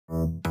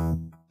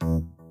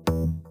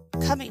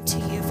Coming to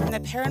you from the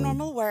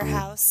Paranormal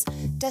Warehouse,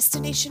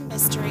 Destination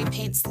Mystery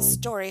paints the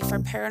story for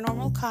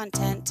paranormal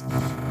content,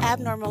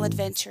 abnormal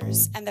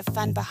adventures, and the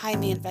fun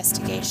behind the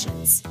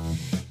investigations.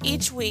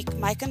 Each week,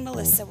 Mike and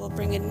Melissa will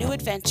bring a new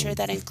adventure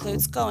that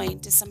includes going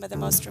to some of the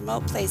most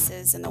remote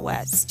places in the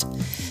West.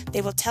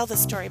 They will tell the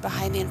story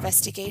behind the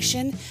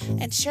investigation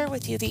and share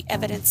with you the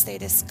evidence they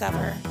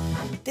discover.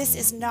 This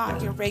is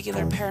not your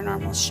regular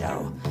paranormal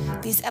show.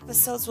 These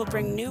episodes will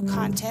bring new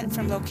content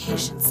from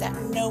locations that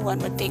no one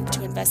would think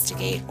to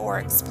investigate or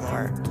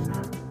explore.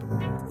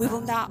 We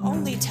will not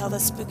only tell the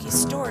spooky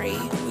story,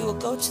 we will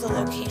go to the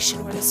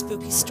location where the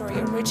spooky story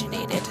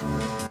originated.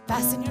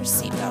 Fasten your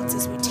seatbelts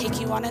as we take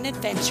you on an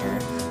adventure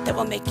that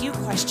will make you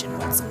question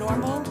what's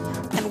normal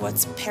and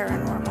what's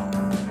paranormal.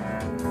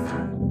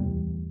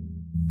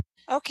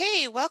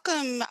 Okay,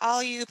 welcome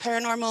all you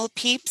paranormal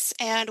peeps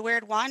and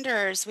weird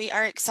wanderers. We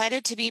are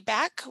excited to be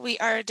back. We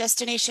are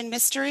Destination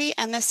Mystery,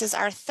 and this is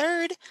our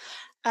third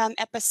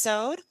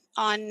episode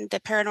on the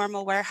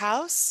Paranormal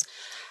Warehouse.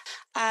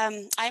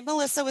 I'm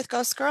Melissa with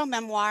Ghost Girl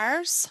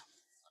Memoirs.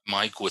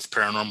 Mike with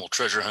Paranormal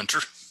Treasure Hunter.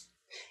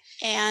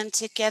 And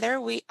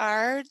together we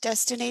are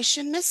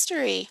Destination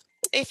Mystery.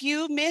 If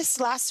you missed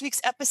last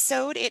week's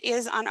episode, it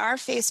is on our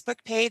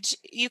Facebook page.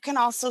 You can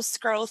also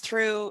scroll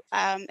through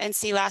and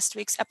see last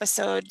week's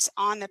episodes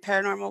on the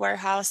Paranormal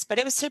Warehouse, but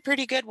it was a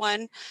pretty good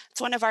one.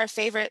 It's one of our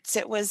favorites.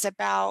 It was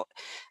about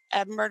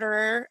a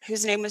murderer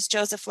whose name was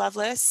Joseph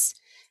Lovelace,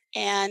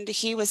 and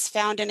he was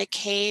found in a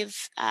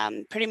cave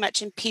pretty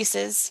much in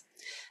pieces.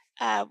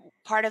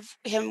 Part of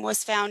him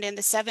was found in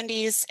the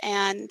 70s,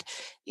 and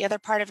the other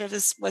part of it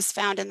was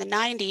found in the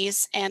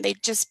 90s, and they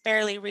just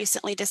barely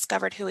recently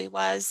discovered who he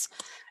was.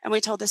 And we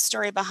told the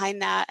story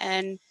behind that.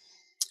 And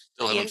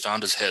still haven't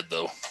found his head,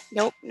 though.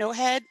 Nope, no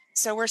head.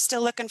 So we're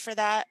still looking for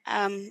that.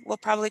 We'll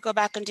probably go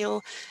back and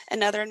do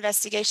another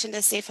investigation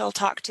to see if he'll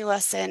talk to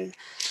us and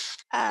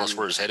tell us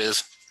where his head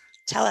is.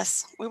 Tell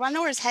us. We want to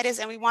know where his head is,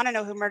 and we want to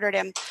know who murdered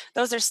him.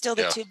 Those are still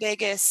the two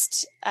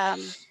biggest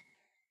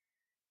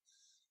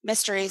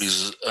mysteries.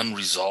 These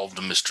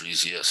unresolved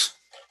mysteries, yes.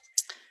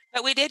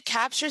 But we did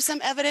capture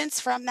some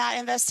evidence from that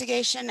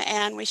investigation,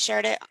 and we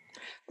shared it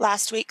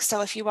last week.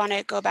 So if you want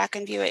to go back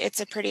and view it, it's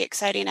a pretty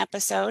exciting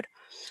episode.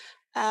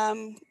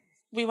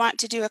 We want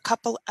to do a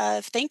couple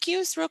of thank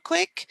yous real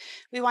quick.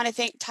 We want to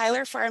thank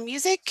Tyler for our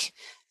music,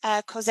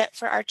 Cosette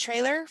for our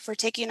trailer, for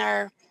taking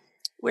our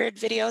weird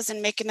videos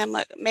and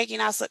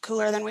making us look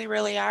cooler than we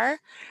really are.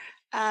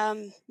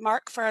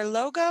 Mark for our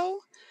logo.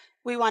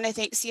 We want to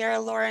thank Sierra,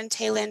 Lauren,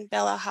 Taylin,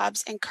 Bella,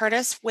 Hobbs, and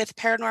Curtis with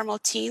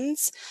Paranormal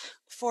Teens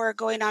for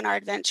going on our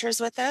adventures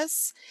with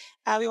us.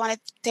 We want to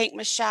thank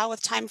Michelle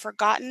with Time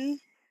Forgotten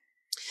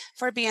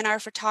for being our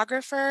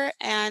photographer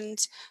and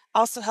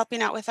also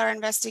helping out with our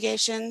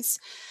investigations.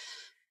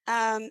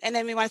 And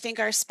then we want to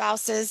thank our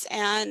spouses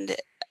and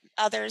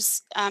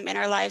others in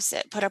our lives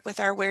that put up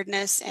with our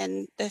weirdness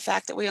and the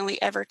fact that we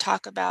only ever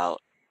talk about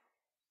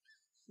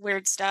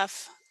weird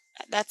stuff.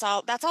 That's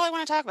all I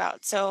want to talk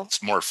about. So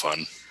it's more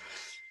fun.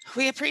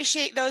 We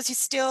appreciate those who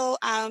still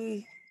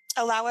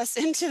allow us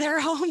into their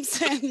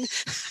homes and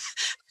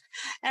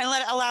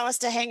allow us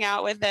to hang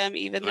out with them,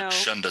 even though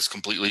shunned us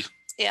completely.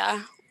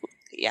 Yeah,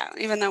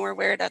 even though we're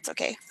weird, that's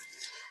okay.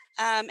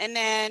 And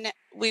then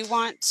we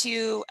want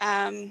to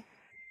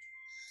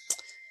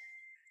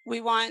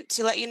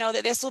let you know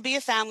that this will be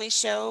a family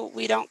show.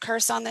 We don't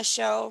curse on the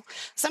show.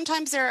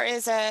 Sometimes there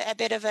is a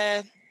bit of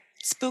a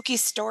spooky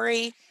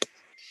story.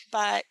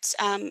 But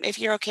if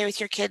you're okay with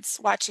your kids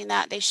watching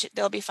that,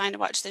 they'll be fine to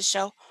watch this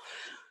show.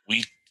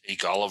 We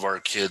take all of our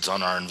kids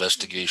on our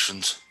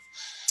investigations.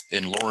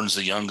 And Lauren's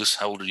the youngest.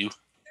 How old are you? 13.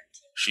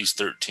 She's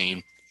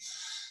 13.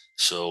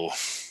 So.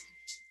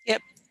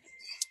 Yep.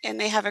 And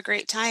they have a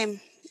great time.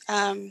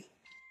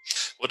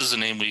 What is the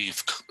name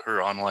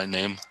her online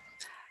name?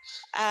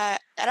 I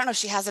don't know if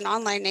she has an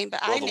online name,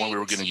 but the one we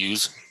were going to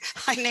use.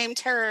 I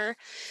named her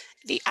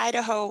the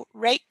Idaho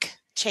Rake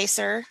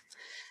Chaser.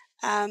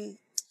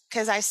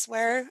 Because I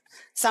swear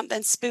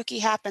something spooky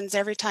happens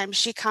every time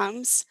she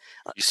comes.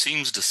 She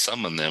seems to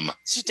summon them.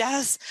 She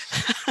does.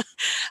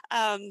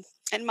 And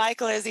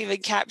Michael has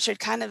even captured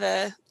kind of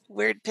a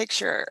weird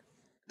picture.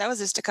 That was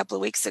just a couple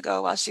of weeks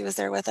ago while she was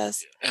there with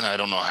us. And I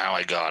don't know how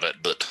I got it,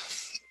 but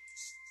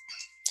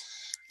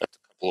that's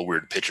a couple of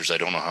weird pictures I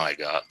don't know how I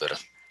got.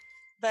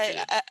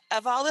 But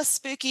of all the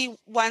spooky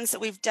ones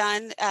that we've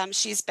done,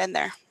 she's been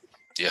there.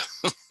 Yeah.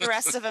 The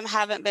rest of them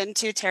haven't been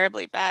too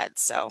terribly bad,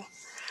 so...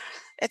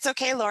 It's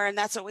okay, Lauren.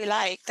 That's what we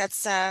like.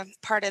 That's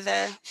part of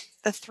the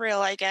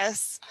thrill, I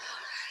guess.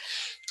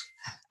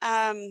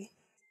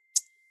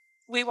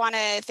 We want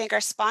to thank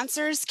our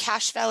sponsors,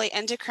 Cache Valley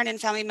Endocrine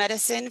and Family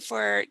Medicine,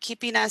 for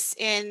keeping us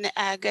in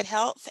good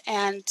health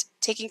and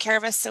taking care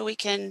of us so we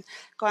can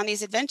go on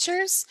these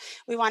adventures.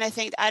 We want to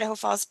thank the Idaho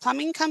Falls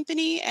Plumbing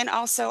Company and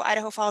also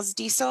Idaho Falls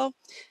Diesel.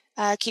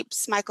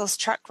 Keeps Michael's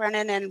truck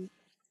running and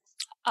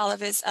all of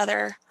his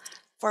other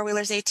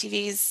four-wheelers,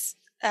 ATVs,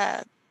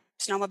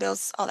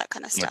 snowmobiles, all that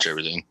kind of stuff. Much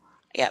everything.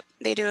 Yep,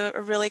 they do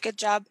a really good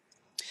job.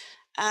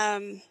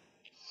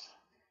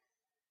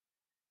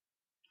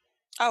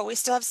 Oh, we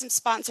still have some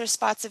sponsor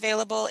spots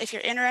available. If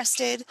you're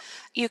interested,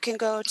 you can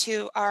go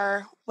to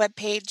our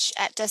webpage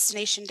at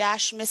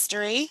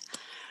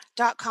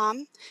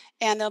destination-mystery.com,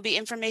 and there'll be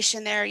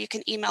information there. You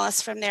can email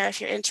us from there if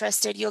you're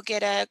interested. You'll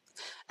get a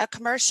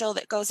commercial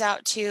that goes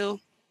out to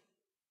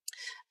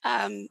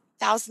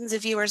thousands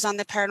of viewers on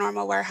the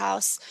Paranormal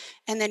Warehouse,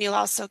 and then you'll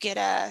also get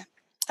a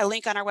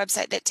link on our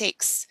website that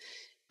takes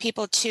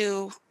people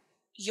to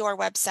your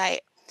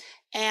website.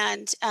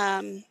 And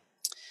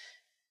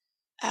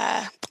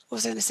what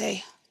was I going to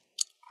say?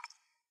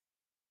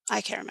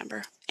 I can't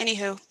remember.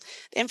 Anywho,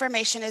 the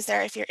information is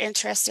there if you're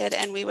interested,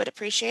 and we would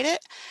appreciate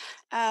it.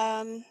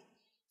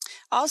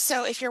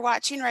 Also, if you're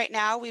watching right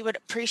now, we would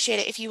appreciate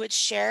it if you would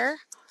share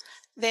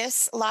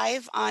this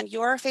live on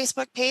your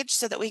Facebook page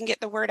so that we can get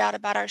the word out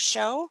about our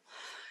show.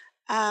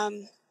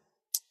 And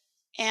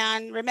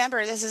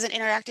remember, this is an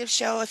interactive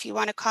show. If you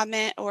want to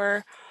comment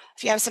or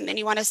if you have something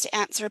you want us to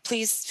answer,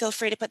 please feel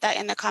free to put that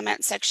in the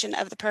comment section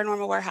of the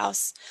Paranormal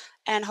Warehouse,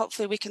 and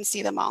hopefully we can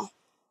see them all.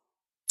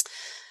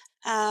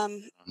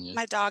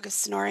 My dog is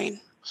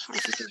snoring. I don't know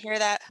if you can hear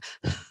that,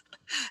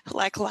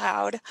 like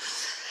loud.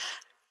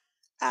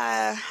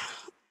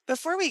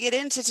 Before we get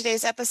into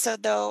today's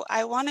episode, though,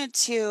 I wanted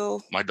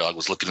to. My dog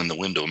was looking in the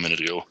window a minute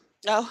ago.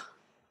 Oh,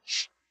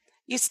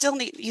 you still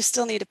need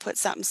to put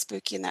something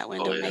spooky in that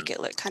window and make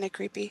it look kind of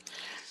creepy.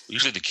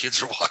 Usually the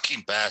kids are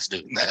walking past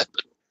doing that.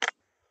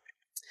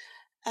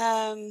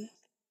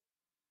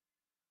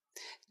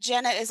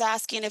 Jenna is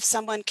asking if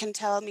someone can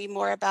tell me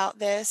more about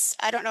this.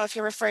 I don't know if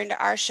you're referring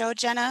to our show,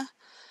 Jenna,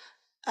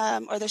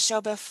 or the show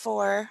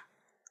before.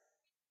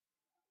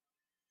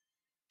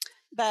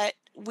 But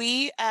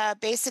we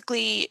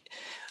basically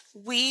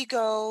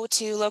go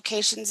to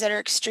locations that are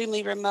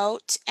extremely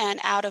remote and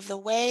out of the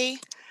way,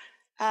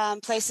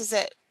 places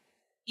that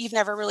you've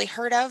never really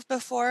heard of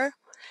before.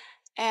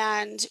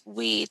 And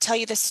we tell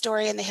you the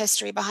story and the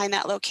history behind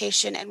that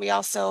location. And we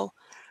also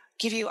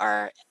give you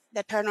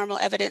the paranormal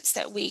evidence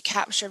that we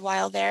captured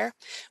while there.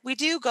 We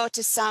do go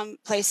to some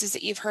places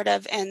that you've heard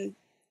of and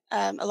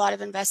a lot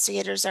of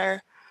investigators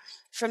are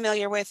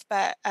familiar with,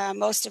 but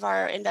most of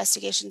our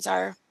investigations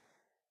are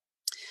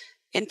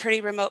in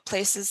pretty remote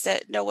places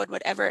that no one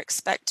would ever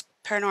expect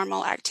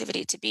paranormal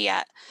activity to be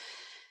at.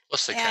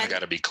 Plus, they kind of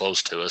got to be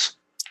close to us.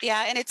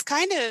 Yeah, and it's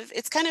kind of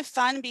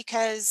fun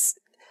because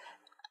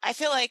I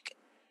feel like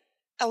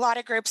a lot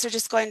of groups are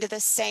just going to the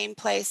same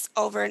place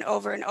over and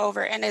over and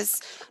over. And as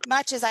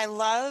much as I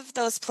love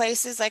those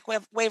places, like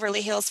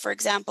Waverly Hills, for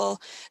example,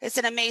 it's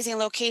an amazing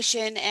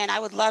location, and I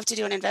would love to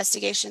do an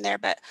investigation there.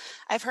 But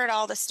I've heard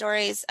all the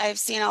stories, I've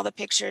seen all the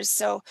pictures,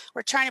 so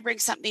we're trying to bring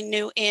something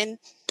new in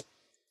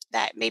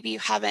that maybe you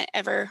haven't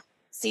ever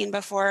seen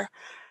before.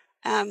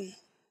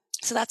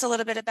 So that's a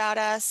little bit about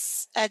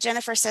us.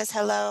 Jennifer says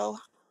hello.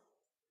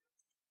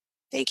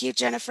 Thank you,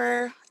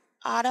 Jennifer.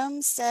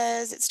 Autumn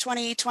says it's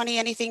 2020,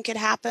 anything could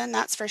happen,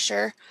 that's for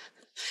sure.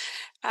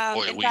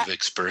 Boy, we've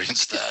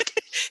experienced that.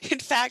 In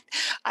fact,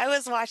 I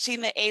was watching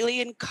the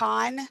Alien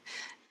Con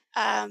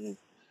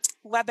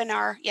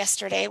webinar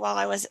yesterday while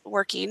I was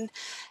working,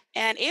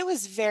 and it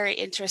was very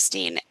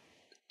interesting.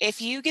 If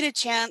you get a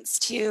chance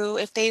to,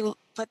 if they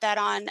put that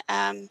on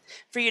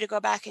for you to go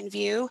back and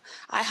view,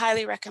 I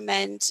highly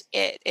recommend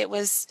it. It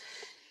was,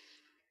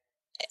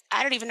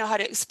 I don't even know how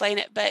to explain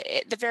it, but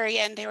at the very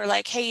end, they were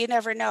like, hey, you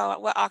never know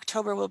what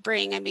October will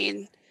bring. I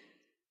mean,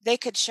 they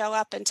could show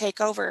up and take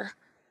over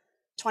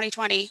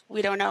 2020.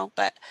 We don't know,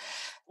 but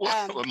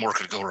what more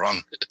could go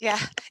wrong? Yeah,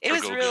 it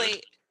was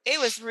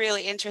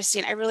really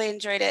interesting. I really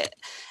enjoyed it.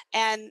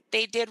 And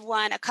they did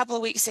one a couple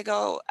of weeks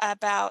ago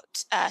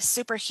about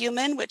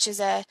Superhuman, which is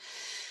a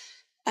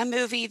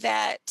movie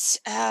that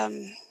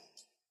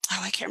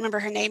I can't remember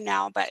her name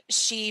now, but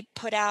she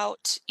put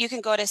out. You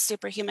can go to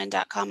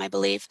superhuman.com, I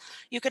believe.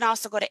 You can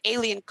also go to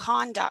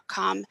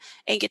aliencon.com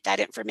and get that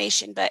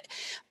information. But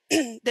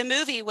the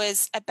movie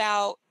was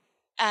about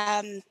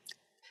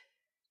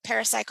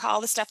parapsychology,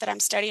 all the stuff that I'm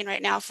studying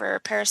right now for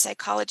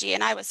parapsychology,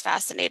 and I was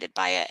fascinated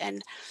by it.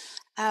 And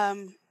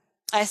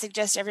I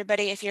suggest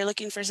everybody, if you're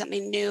looking for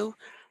something new,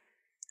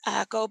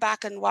 go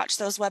back and watch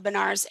those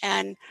webinars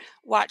and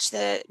watch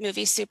the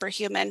movie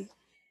Superhuman.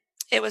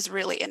 It was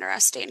really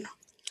interesting.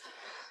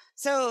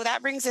 So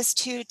that brings us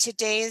to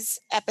today's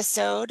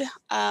episode.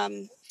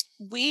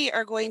 We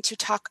are going to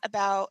talk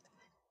about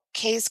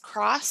Kay's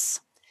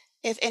Cross,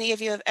 if any of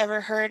you have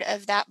ever heard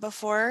of that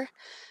before.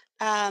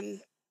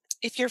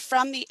 If you're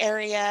from the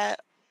area,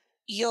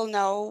 you'll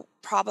know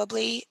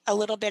probably a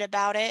little bit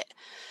about it.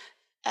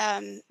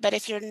 But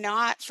if you're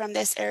not from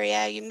this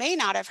area, you may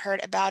not have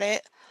heard about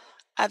it,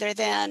 other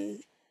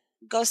than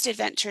Ghost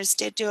Adventures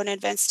did do an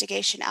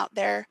investigation out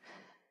there.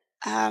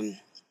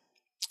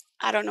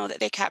 I don't know that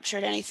they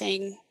captured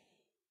anything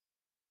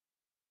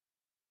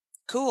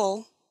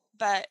cool,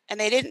 and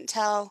they didn't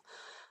tell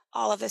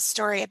all of the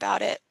story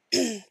about it.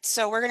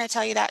 So we're going to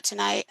tell you that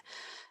tonight.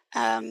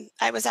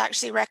 I was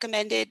actually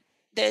recommended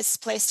this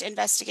place to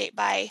investigate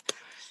by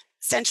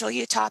Central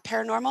Utah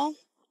Paranormal,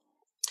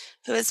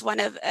 who is one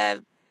of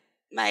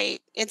my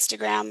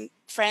Instagram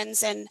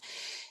friends, and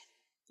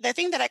the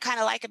thing that I kind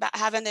of like about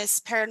having this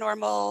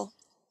paranormal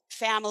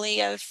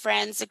family of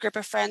friends, a group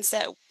of friends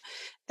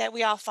that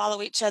we all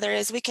follow each other,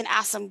 is we can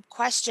ask them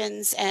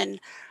questions and,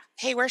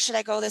 hey, where should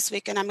I go this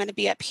weekend? I'm going to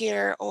be up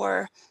here.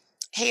 Or,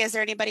 hey, is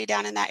there anybody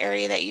down in that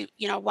area that you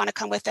want to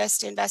come with us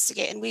to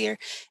investigate? And we are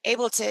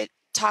able to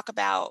talk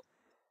about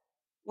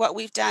what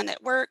we've done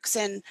that works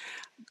and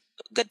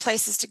good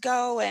places to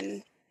go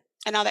and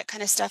all that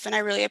kind of stuff. And I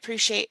really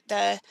appreciate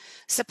the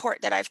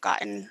support that I've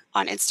gotten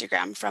on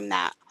Instagram from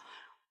that.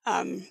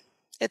 Um,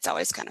 it's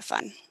always kind of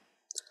fun.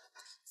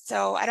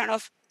 So I don't know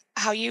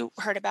how you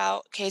heard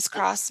about Kay's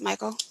Cross,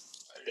 Michael.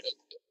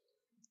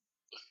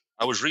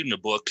 I was reading a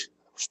book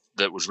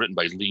that was written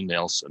by Lee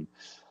Nelson.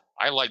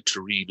 I like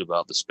to read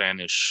about the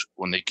Spanish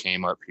when they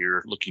came up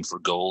here looking for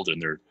gold in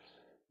their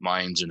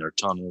mines and their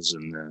tunnels,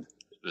 and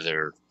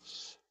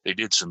they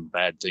did some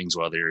bad things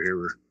while they were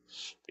here.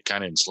 They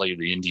kind of enslaved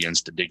the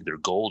Indians to dig their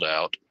gold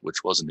out,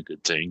 which wasn't a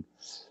good thing.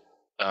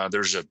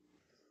 There's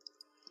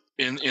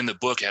in the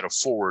book had a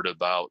foreword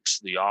about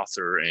the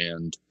author,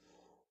 and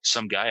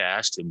some guy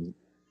asked him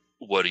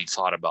what he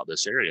thought about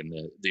this area,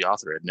 and the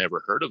author had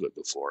never heard of it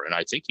before. And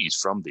I think he's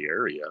from the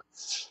area.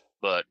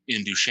 But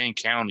in Duchesne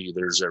County,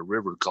 there's a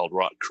river called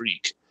Rock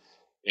Creek.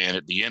 And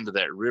at the end of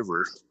that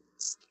river,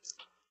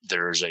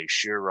 there's a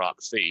sheer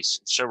rock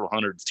face several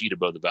hundred feet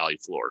above the valley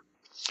floor.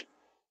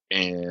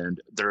 And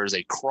there is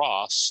a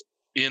cross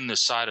in the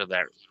side of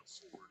that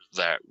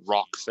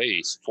rock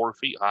face, 4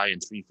 feet high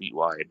and 3 feet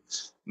wide,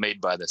 made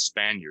by the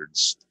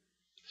Spaniards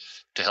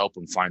to help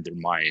them find their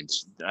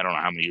mines. I don't know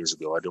how many years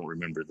ago. I don't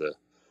remember the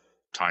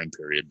time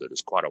period, but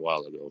it's quite a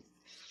while ago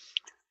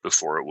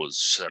before it was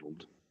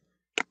settled.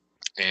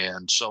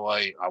 And so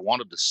I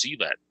wanted to see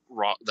that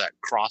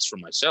cross for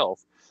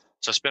myself.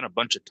 So I spent a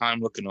bunch of time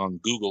looking on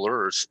Google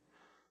Earth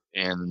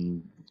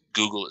and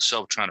Google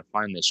itself trying to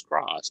find this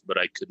cross, but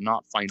I could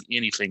not find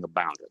anything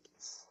about it.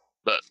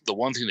 But the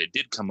one thing that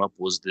did come up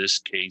was this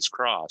Kay's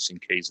Cross in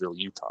Kaysville,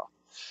 Utah.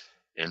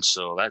 And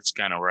so that's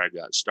kind of where I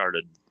got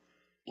started,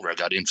 where I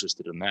got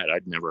interested in that.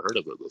 I'd never heard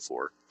of it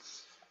before.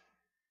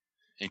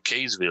 And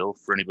Kaysville,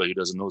 for anybody who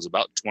doesn't know, is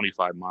about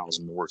 25 miles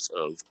north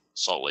of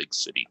Salt Lake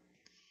City.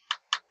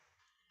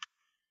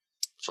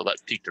 So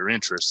that piqued her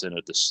interest in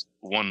it. This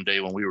one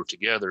day when we were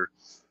together,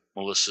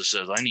 Melissa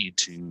says, I need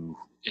to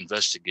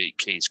investigate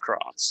Kay's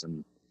Cross.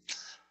 And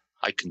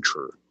I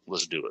concur.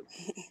 Let's do it.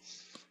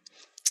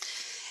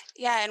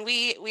 Yeah, and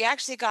we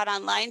actually got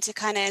online to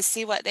kind of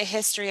see what the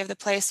history of the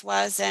place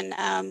was, and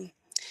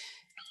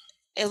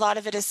a lot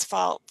of it is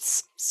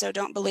false. So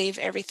don't believe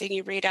everything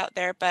you read out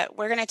there. But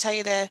we're going to tell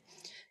you the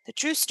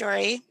true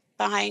story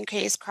behind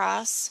Kay's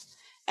Cross,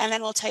 and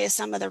then we'll tell you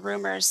some of the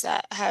rumors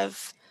that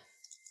have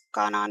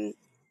gone on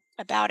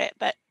about it.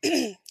 But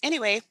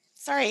anyway,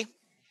 sorry,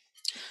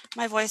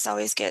 my voice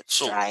always gets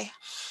dry.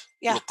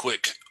 Yeah. Real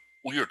quick,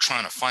 we were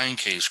trying to find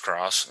Kay's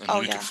Cross,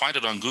 and we could find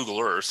it on Google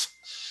Earth,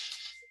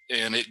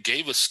 and it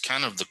gave us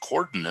kind of the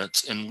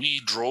coordinates, and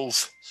we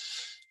drove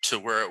to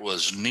where it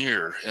was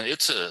near, and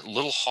it's a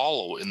little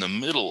hollow in the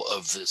middle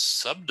of this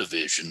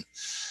subdivision,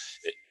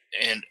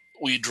 and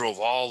we drove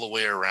all the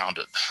way around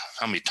it.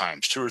 How many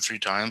times? 2 or 3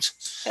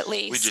 times? At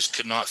least. We just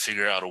could not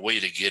figure out a way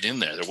to get in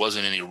there. There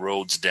wasn't any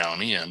roads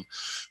down in.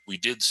 We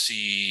did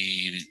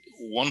see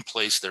one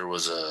place there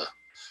was a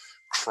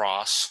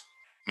cross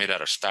made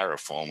out of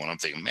styrofoam, and I'm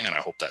thinking, man,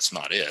 I hope that's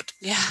not it.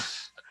 Yeah.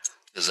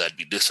 Because that'd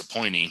be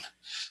disappointing.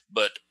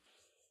 But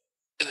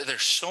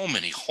there's so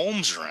many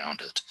homes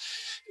around it.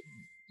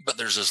 But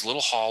there's this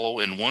little hollow,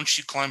 and once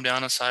you climb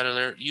down inside of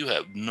there, you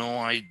have no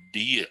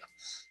idea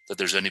that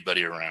there's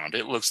anybody around.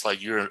 It looks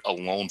like you're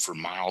alone for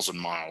miles and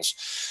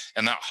miles.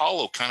 And that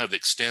hollow kind of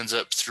extends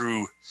up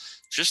through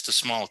just a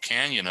small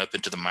canyon up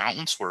into the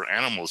mountains where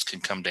animals can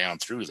come down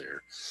through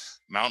there.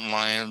 Mountain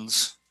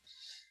lions.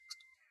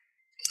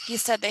 He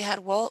said they had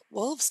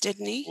wolves,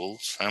 didn't he?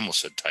 Wolves? I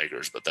almost said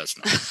tigers, but that's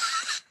not.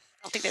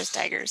 I don't think there's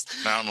tigers.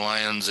 Mountain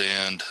lions,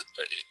 and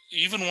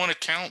even one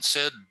account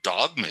said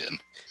dogmen.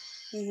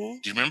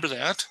 Mm-hmm. Do you remember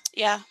that?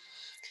 Yeah.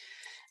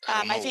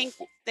 I think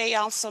they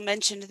also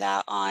mentioned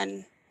that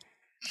on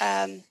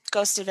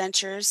Ghost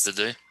Adventures. Did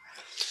they?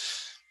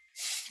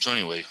 So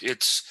anyway,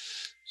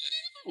 it's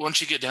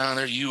once you get down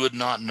there, you would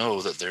not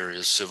know that there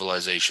is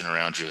civilization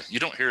around you. You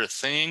don't hear a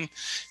thing.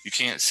 You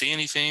can't see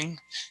anything.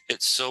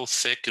 It's so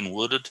thick and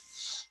wooded.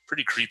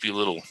 Pretty creepy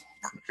little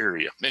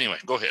area. Anyway,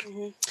 go ahead.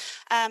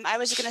 Mm-hmm. I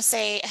was going to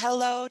say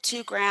hello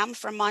to Graham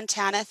from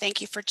Montana. Thank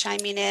you for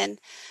chiming in.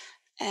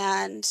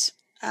 And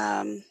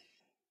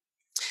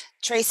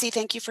Tracy,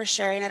 thank you for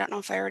sharing. I don't know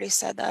if I already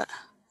said that.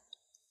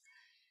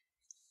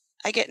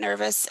 I get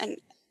nervous and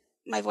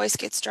my voice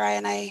gets dry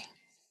and I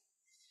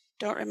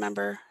don't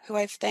remember who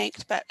I've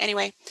thanked. But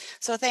anyway,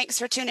 so thanks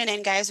for tuning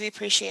in, guys. We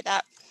appreciate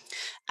that.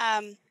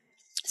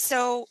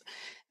 So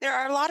there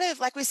are a lot of,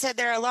 like we said,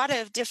 there are a lot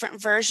of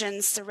different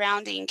versions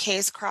surrounding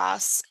Kay's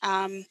Cross.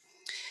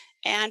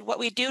 And what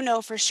we do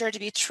know for sure to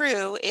be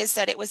true is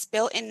that it was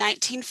built in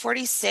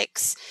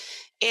 1946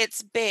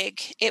 It's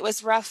big. It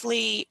was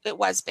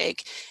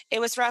big. It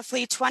was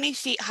roughly 20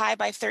 feet high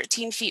by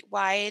 13 feet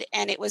wide,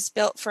 and it was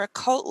built for a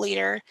cult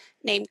leader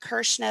named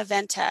Krishna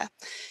Venta.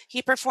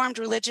 He performed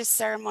religious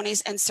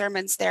ceremonies and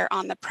sermons there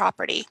on the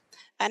property.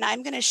 And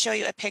I'm going to show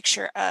you a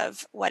picture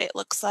of what it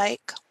looks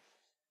like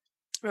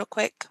real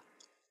quick,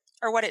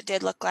 or what it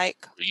did look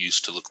like. It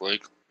used to look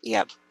like.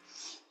 Yep.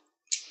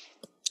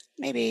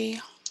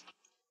 Maybe.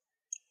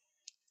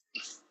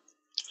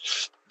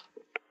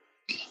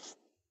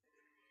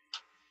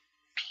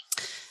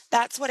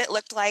 That's what it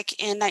looked like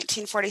in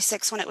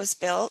 1946 when it was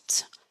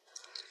built.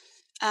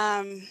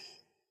 And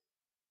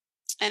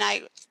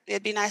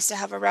it'd be nice to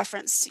have a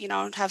reference,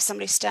 have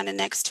somebody standing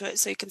next to it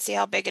so you can see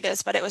how big it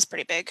is, but it was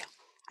pretty big.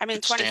 I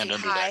mean, 20 stand feet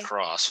under high. That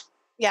cross.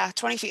 Yeah,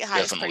 20 feet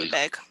high Definitely. is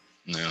pretty big.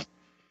 Yeah.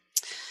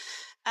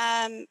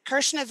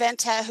 Krishna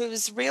Venta,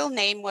 whose real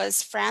name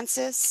was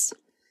Francis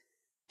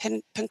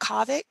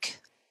Penkovic,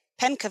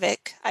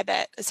 I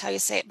bet is how you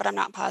say it, but I'm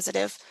not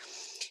positive.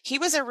 He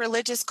was a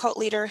religious cult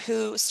leader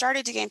who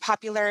started to gain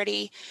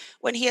popularity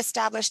when he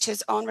established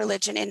his own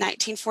religion in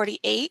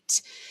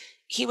 1948.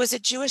 He was a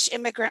Jewish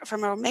immigrant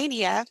from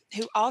Romania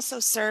who also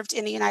served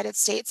in the United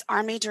States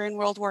Army during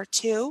World War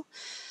II.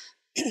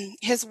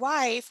 His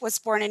wife was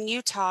born in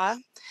Utah,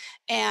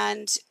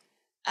 and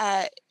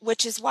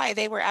which is why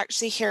they were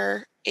actually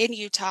here in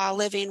Utah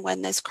living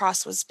when this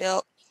cross was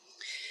built.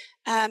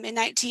 In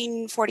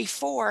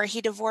 1944,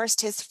 he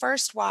divorced his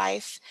first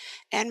wife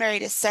and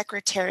married his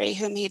secretary,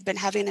 whom he'd been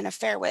having an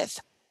affair with.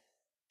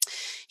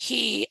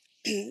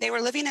 They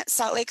were living at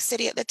Salt Lake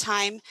City at the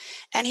time,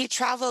 and he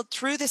traveled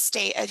through the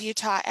state of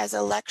Utah as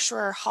a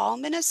lecturer hall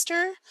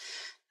minister.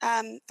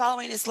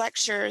 Following his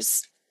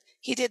lectures,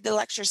 he did the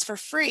lectures for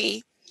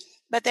free,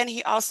 but then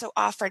he also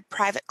offered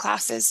private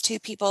classes to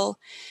people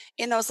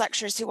in those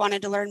lectures who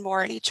wanted to learn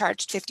more, and he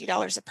charged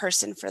 $50 a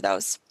person for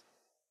those.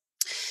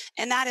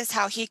 And that is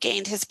how he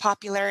gained his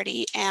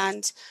popularity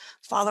and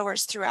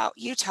followers throughout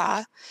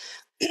Utah.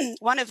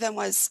 One of them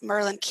was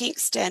Merlin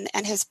Kingston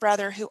and his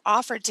brother, who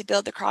offered to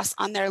build the cross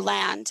on their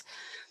land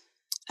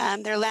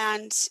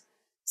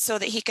so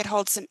that he could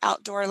hold some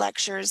outdoor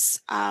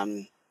lectures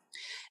and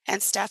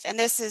stuff. And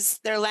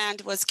their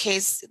land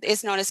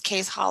is known as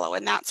Kay's Hollow,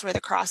 and that's where the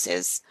cross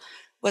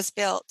was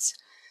built.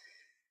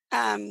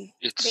 I'm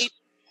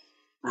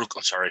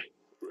sorry.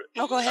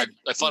 Oh, go ahead.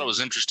 I thought it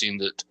was interesting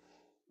that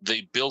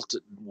they built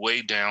it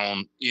way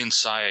down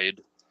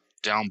inside,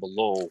 down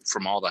below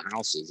from all the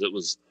houses. It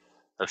was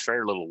a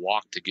fair little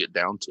walk to get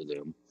down to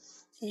them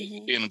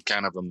in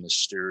kind of a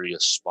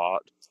mysterious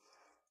spot.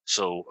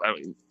 So, I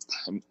don't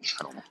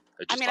know.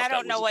 I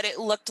don't know what it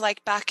looked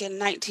like back in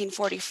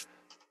 1946.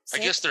 I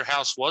guess their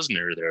house was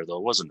near there, though,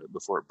 wasn't it,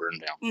 before it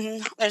burned down?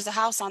 Mm-hmm. There's a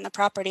house on the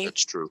property.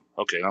 That's true.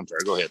 Okay, I'm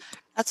sorry. Go ahead.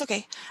 That's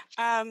okay.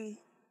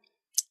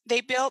 They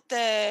built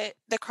the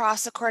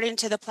cross according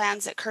to the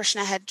plans that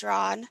Krishna had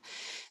drawn.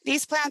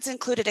 These plans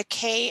included a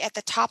K at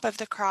the top of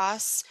the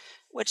cross,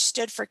 which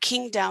stood for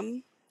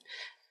kingdom.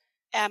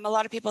 A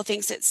lot of people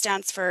think it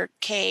stands for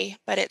K,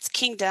 but it's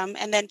kingdom.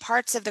 And then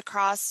parts of the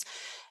cross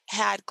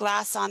had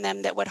glass on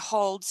them that would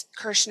hold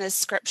Krishna's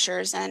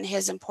scriptures and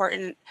his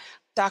important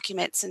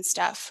documents and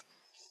stuff.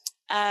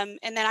 And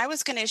then I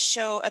was going to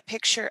show a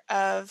picture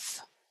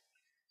of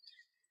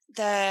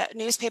the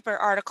newspaper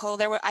article.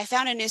 I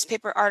found a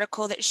newspaper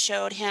article that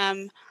showed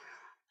him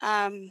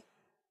he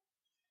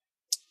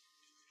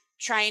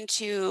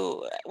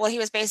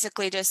was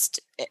basically just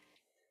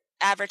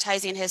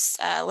advertising his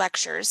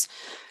lectures.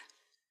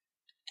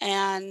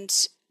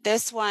 And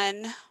this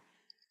one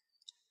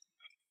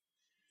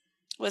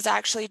was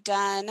actually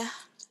done.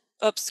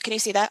 Oops, can you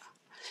see that?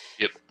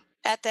 Yep.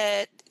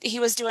 He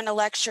was doing a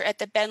lecture at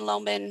the Ben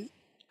Lomond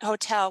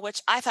Hotel,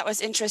 which I thought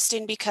was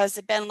interesting because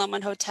the Ben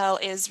Lomond Hotel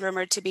is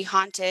rumored to be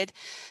haunted.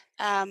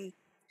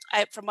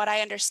 From what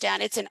I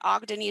understand, it's in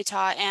Ogden,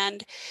 Utah,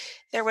 and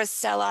there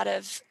was a lot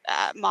of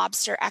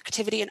mobster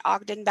activity in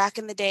Ogden back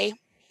in the day.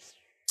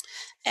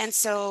 And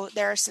so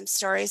there are some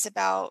stories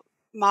about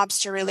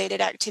mobster-related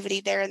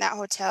activity there in that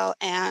hotel,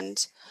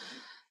 and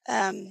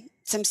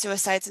some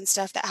suicides and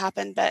stuff that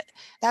happened. But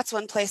that's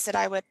one place that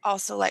I would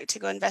also like to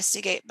go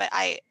investigate. But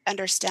I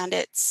understand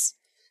it's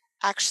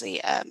actually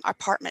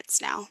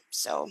apartments now.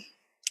 So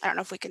I don't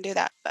know if we can do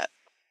that. But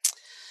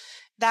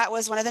that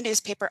was one of the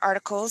newspaper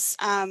articles.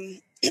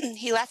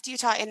 He left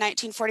Utah in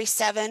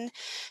 1947,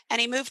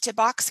 and he moved to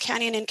Box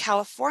Canyon in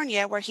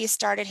California, where he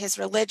started his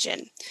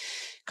religion.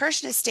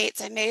 Krishna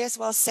states, "I may as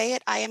well say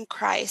it, I am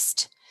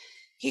Christ."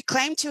 He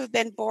claimed to have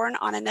been born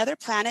on another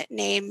planet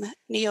named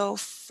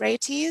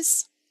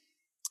Neophrtes,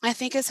 I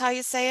think is how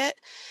you say it.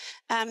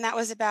 That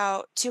was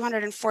about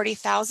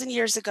 240,000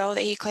 years ago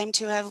that he claimed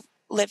to have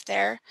lived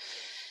there.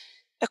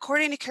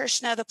 According to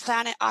Krishna, the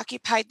planet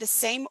occupied the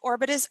same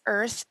orbit as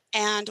Earth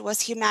and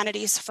was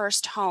humanity's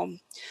first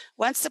home.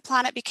 Once the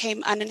planet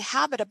became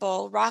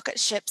uninhabitable, rocket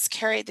ships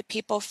carried the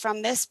people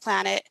from this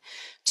planet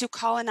to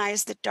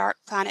colonize the dark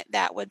planet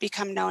that would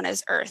become known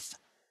as Earth.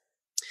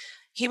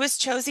 He was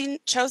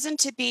chosen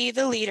to be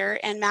the leader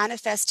and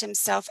manifest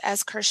himself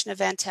as Krishna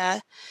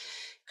Venta.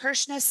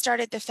 Kirshner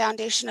started the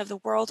foundation of the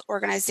World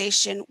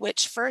Organization,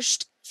 which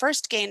first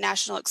gained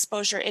national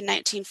exposure in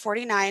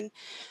 1949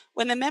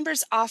 when the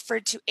members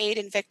offered to aid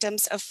in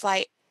victims of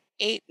Flight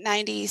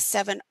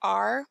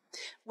 897R,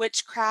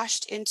 which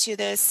crashed into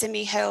the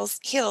Simi Hills,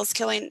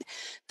 killing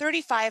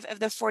 35 of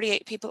the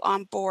 48 people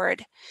on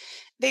board.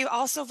 They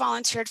also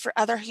volunteered for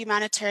other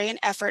humanitarian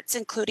efforts,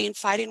 including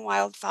fighting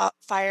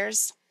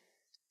wildfires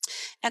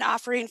and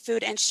offering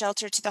food and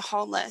shelter to the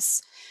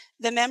homeless.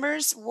 The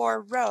members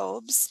wore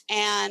robes,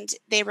 and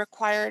they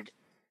required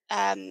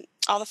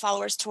all the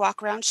followers to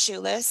walk around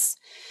shoeless.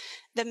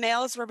 The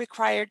males were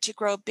required to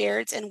grow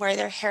beards and wear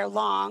their hair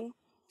long,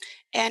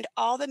 and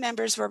all the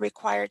members were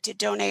required to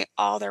donate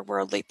all their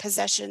worldly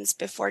possessions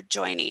before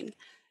joining.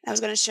 I was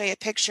going to show you a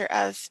picture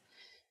of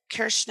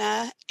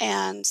Kirshner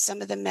and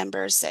some of the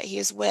members that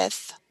he's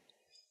with.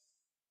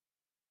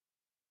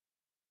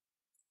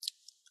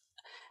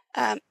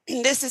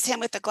 This is him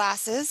with the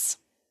glasses.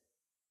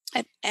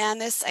 And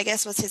this, I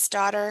guess, was his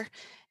daughter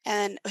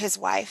and his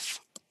wife.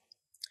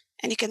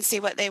 And you can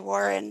see what they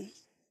wore and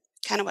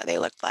kind of what they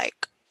looked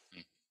like.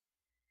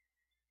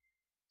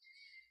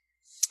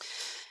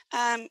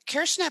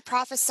 Kirshner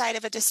prophesied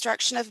of a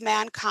destruction of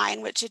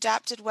mankind, which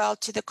adapted well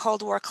to the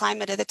Cold War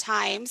climate of the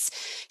times.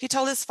 He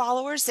told his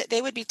followers that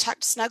they would be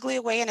tucked snugly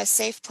away in a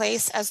safe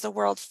place as the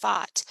world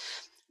fought.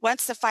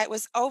 Once the fight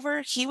was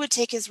over, he would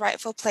take his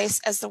rightful place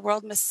as the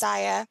world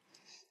Messiah,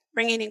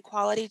 bringing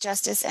equality,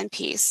 justice, and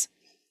peace.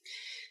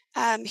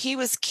 He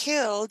was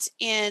killed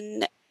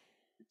in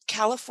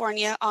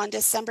California on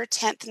December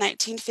 10th,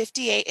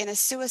 1958 in a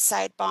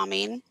suicide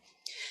bombing.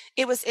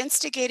 It was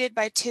instigated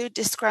by two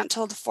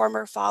disgruntled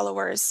former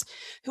followers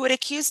who had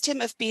accused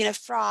him of being a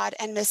fraud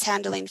and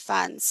mishandling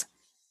funds.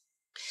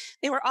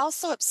 They were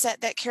also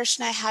upset that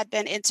Kirshner had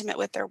been intimate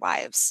with their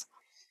wives.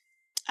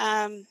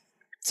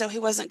 So he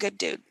wasn't a good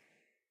dude.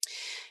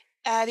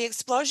 The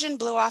explosion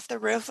blew off the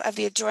roof of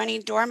the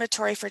adjoining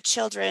dormitory for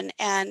children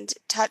and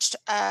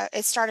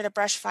it started a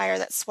brush fire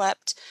that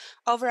swept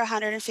over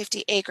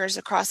 150 acres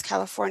across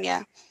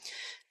California.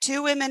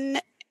 Two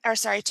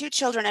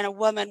children and a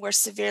woman were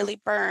severely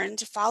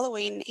burned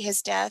following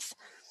his death.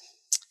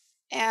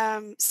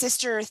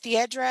 Sister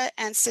Theodra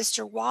and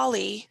Sister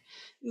Wally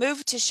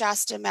moved to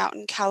Shasta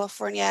Mountain,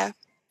 California,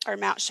 or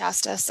Mount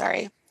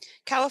Shasta,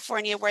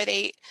 California, where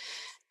they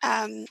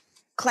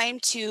claim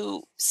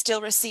to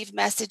still receive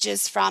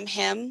messages from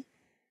him.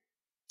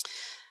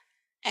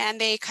 And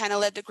they kind of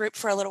led the group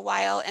for a little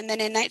while. And then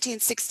in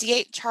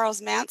 1968,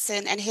 Charles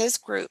Manson and his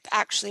group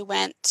actually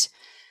went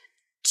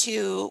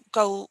to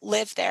go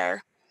live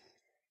there.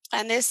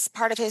 And this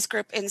part of his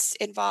group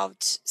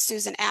involved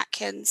Susan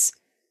Atkins,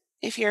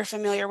 if you're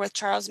familiar with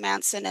Charles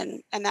Manson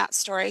and that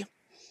story.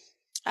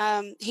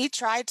 He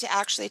tried to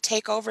actually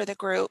take over the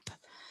group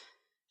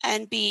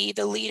and be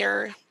the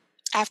leader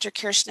after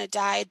Kirshner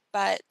died,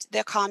 but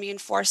the commune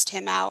forced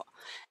him out,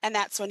 and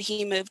that's when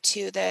he moved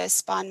to the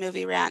Spawn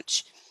Movie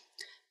Ranch.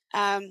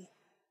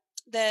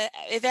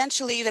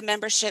 Eventually, the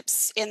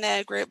memberships in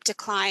the group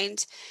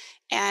declined,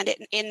 and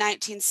in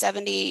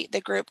 1970,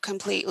 the group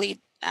completely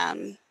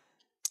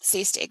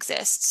ceased to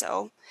exist.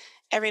 So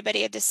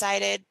everybody had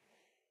decided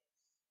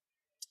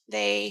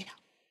they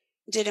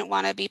didn't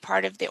want to be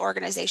part of the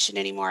organization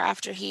anymore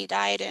after he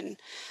died, and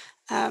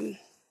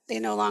they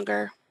no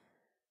longer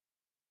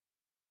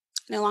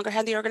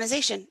had the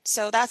organization.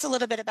 So that's a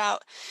little bit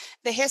about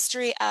the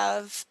history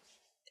of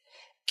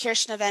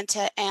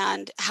Kirshner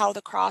and how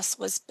the cross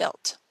was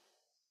built.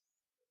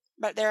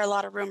 But there are a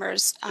lot of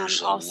rumors. There's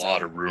a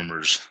lot of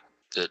rumors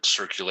that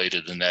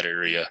circulated in that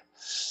area.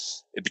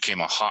 It became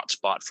a hot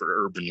spot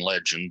for urban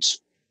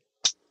legends.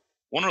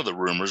 One of the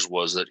rumors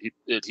was that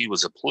he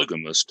was a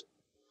polygamist,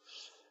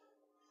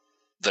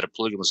 that a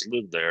polygamist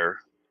lived there,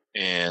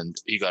 and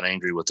he got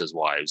angry with his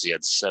wives. He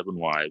had 7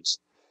 wives,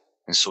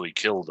 and so he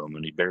killed them,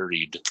 and he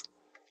buried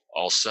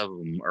all 7 of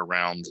them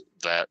around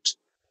that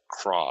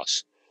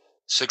cross.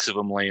 6 of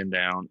them laying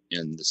down,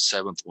 and the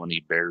 7th one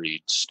he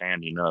buried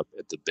standing up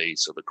at the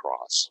base of the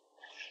cross.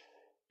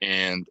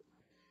 And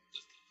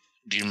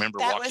do you remember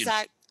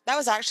that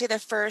was actually the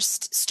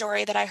first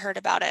story that I heard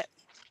about it.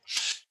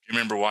 Do you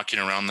remember walking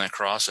around that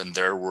cross and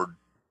there were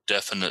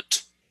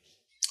definite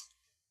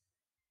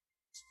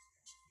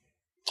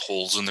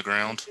holes in the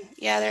ground?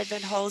 Yeah, there had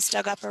been holes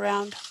dug up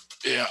around.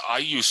 Yeah, I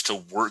used to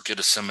work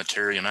at a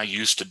cemetery, and I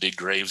used to dig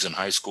graves in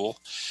high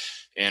school.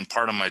 And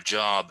part of my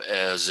job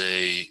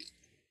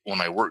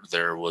when I worked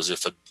there was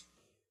if a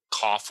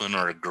coffin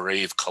or a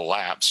grave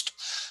collapsed,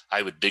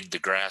 I would dig the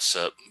grass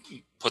up,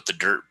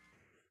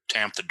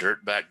 tamp the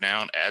dirt back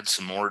down, add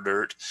some more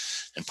dirt,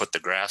 and put the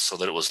grass so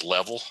that it was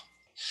level.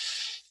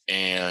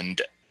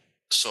 And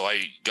so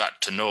I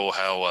got to know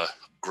how a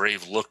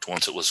grave looked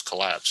once it was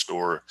collapsed,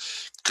 or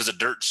because the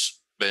dirt's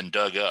been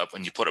dug up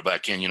and you put it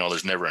back in,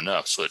 there's never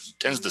enough. So it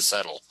tends to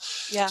settle,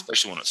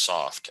 especially when it's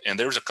soft. And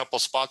there's a couple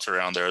spots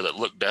around there that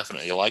look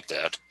definitely like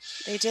that.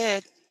 They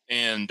did.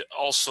 And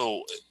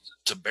also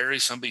to bury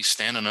somebody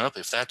standing up,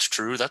 if that's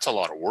true, that's a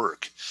lot of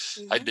work.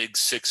 I dig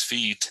 6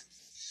 feet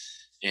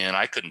and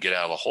I couldn't get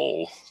out of the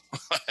hole.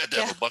 I had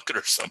to have a bucket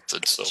or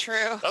something. So True.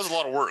 that was a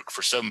lot of work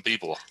for 7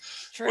 people,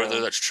 whether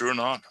True. that's true or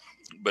not.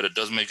 But it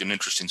does make an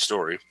interesting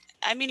story.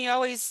 I mean,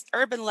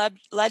 urban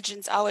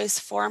legends always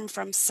form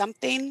from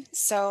something.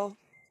 So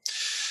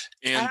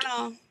I And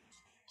don't know.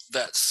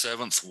 that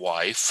 7th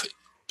wife,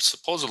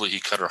 supposedly he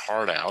cut her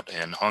heart out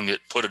and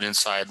put it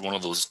inside one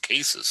of those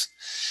cases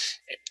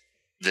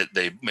that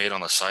they made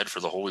on the side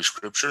for the Holy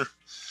Scripture.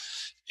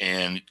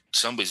 And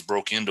somebody's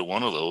broke into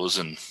one of those,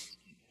 and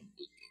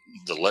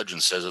the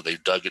legend says that they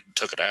dug it and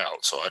took it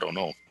out. So I don't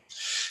know.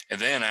 And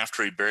then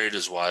after he buried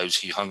his wives,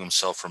 he hung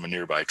himself from a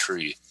nearby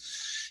tree.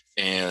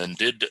 And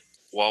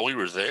while we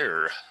were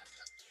there,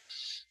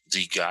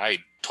 the guide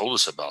told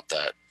us about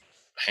that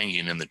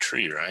hanging in the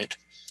tree, right?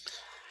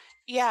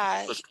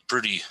 Yeah. It was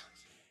pretty.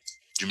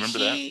 Do you remember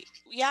that?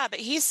 Yeah, but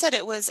he said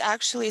it was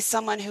actually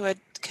someone who had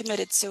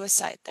committed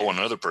suicide there. Oh,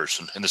 another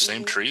person in the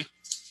same tree?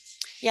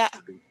 Yeah.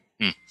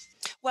 Hmm.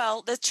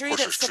 Well, the tree Of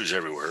course, there's trees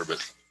everywhere,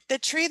 but the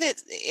tree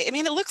I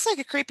mean, it looks like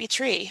a creepy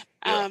tree.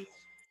 Yeah.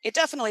 It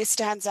definitely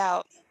stands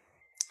out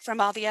from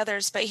all the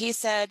others, but he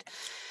said,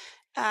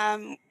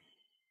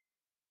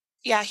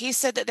 he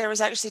said that there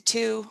was actually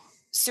 2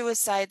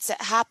 suicides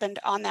that happened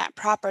on that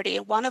property.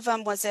 One of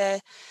them was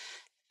a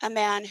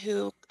man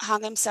who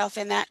hung himself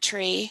in that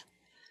tree,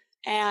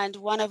 and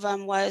one of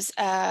them was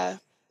a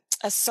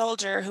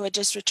soldier who had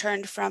just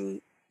returned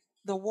from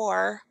the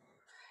war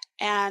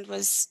and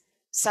was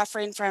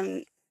suffering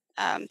from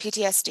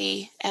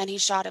PTSD, and he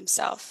shot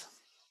himself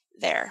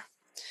there.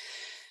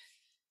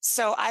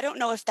 So I don't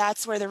know if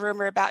that's where the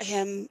rumor about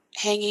him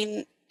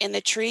hanging in the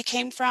tree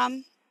came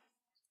from.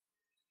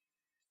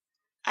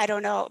 I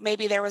don't know.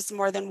 Maybe there was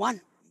more than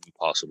one.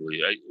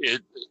 Possibly.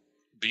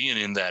 Being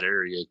in that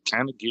area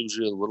kind of gives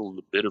you a little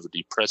bit of a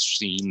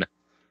depressing.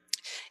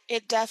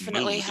 It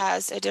definitely mood.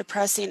 has a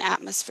depressing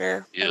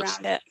atmosphere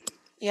around it.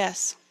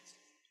 Yes.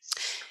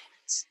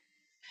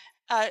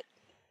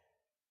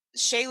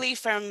 Shaylee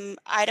from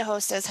Idaho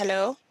says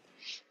hello.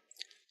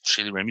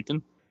 Shaylee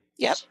Remington?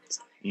 Yep.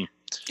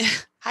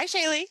 Hi,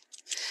 Shaylee.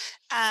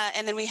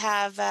 And then we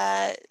have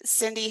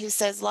Cindy, who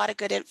says a lot of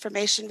good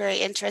information, very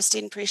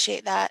interesting.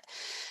 Appreciate that.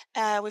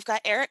 We've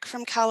got Eric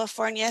from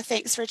California.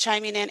 Thanks for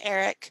chiming in,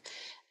 Eric.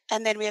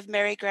 And then we have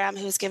Mary Graham,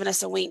 who's given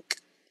us a wink.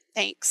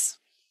 Thanks.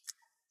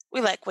 We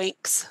like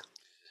winks.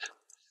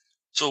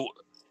 So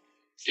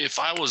if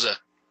I was a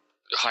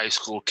high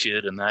school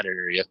kid in that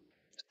area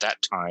at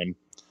that time,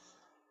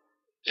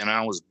 and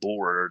I was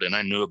bored and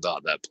I knew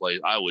about that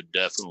place, I would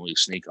definitely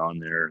sneak on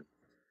there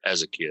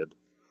as a kid.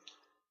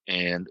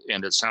 And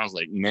it sounds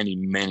like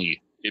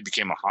it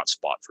became a hot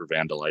spot for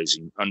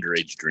vandalizing,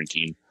 underage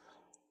drinking,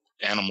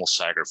 animal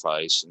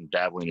sacrifice, and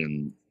dabbling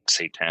in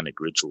satanic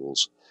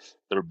rituals.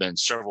 There have been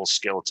several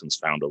skeletons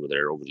found over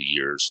there over the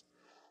years.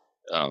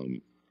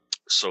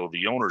 So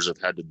the owners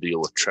have had to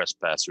deal with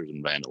trespassers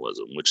and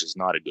vandalism, which is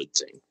not a good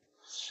thing.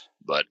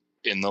 But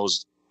in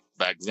those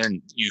back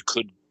then, you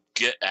could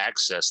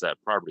access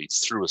that property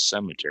through a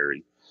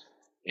cemetery,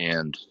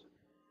 and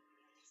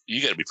you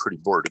got to be pretty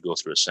bored to go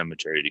through a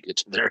cemetery to get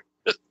to there.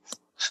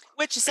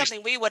 Which is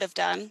something we would have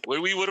done.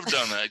 We would have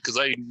done that because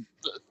I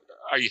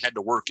had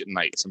to work at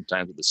night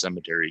sometimes at the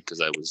cemetery because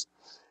I was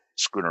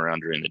screwing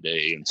around during the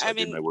day, and so I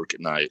did my work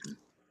at night.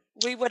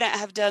 We wouldn't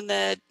have done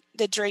the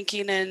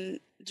drinking and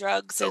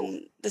drugs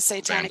and the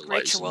satanic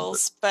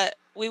rituals, but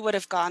we would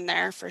have gone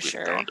there for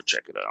sure. Gone to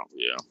check it out,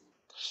 yeah.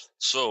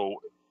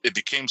 So it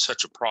became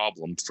such a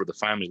problem for the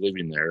family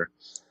living there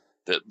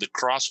that the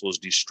cross was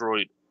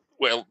destroyed.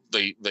 Well,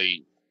 the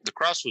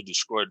cross was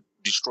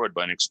destroyed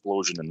by an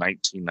explosion in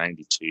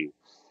 1992.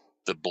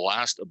 The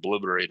blast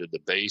obliterated the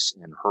base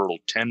and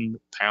hurled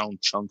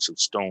 10-pound chunks of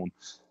stone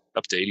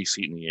up to 80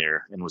 feet in the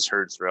air and was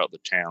heard throughout the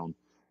town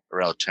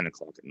around 10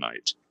 o'clock at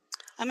night.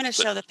 I'm going to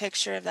show the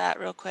picture of that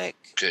real quick.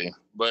 Okay,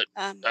 but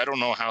I don't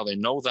know how they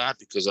know that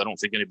because I don't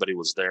think anybody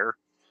was there.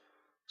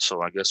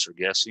 So I guess they're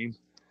guessing.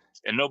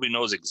 And nobody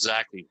knows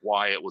exactly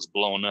why it was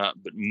blown up,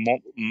 but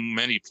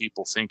many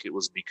people think it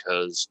was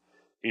because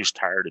he was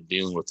tired of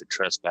dealing with the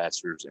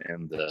trespassers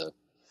and the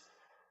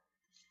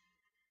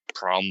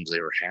problems they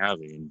were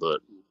having.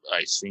 But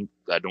I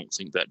don't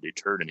think that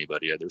deterred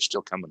anybody. They're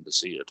still coming to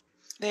see it.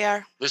 They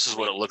are. This is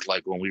what it looked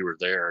like when we were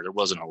there. There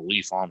wasn't a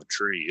leaf on the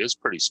tree. It was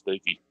pretty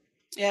spooky.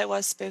 Yeah, it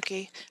was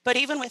spooky. But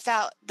even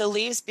without the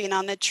leaves being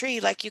on the tree,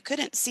 like you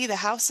couldn't see the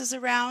houses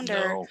around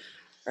or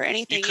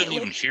anything. You couldn't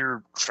even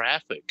hear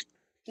traffic.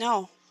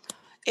 No.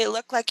 It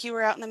looked like you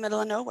were out in the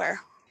middle of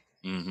nowhere.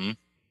 Mm-hmm.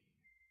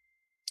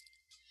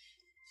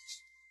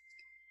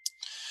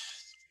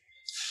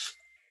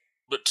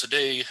 But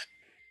today,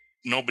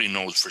 nobody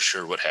knows for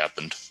sure what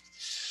happened.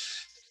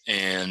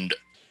 And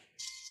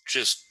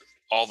just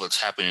all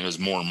that's happening is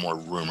more and more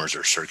rumors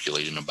are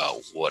circulating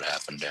about what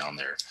happened down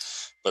there.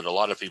 But a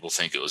lot of people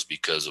think it was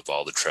because of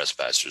all the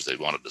trespassers. They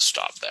wanted to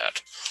stop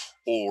that.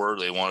 Or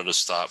they wanted to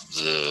stop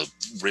the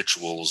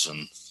rituals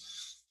and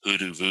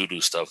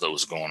voodoo stuff that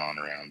was going on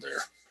around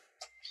there.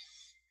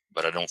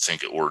 But I don't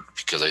think it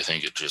worked because I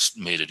think it just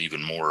made it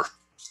even more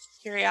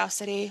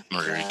curiosity.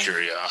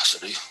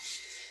 Curiosity.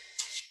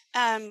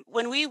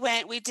 When we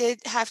went, we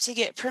did have to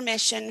get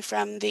permission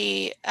from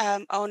the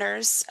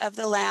owners of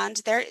the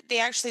land. They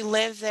actually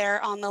live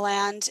there on the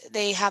land.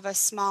 They have a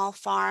small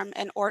farm,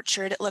 an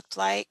orchard, it looked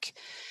like.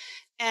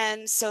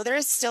 And so there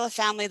is still a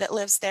family that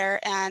lives there.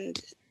 And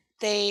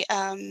they,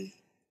 I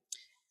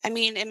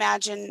mean,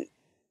 imagine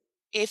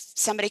if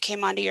somebody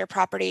came onto your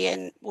property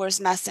and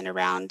was messing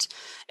around,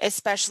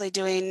 especially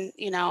doing,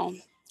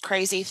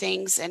 crazy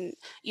things, and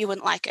you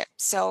wouldn't like it.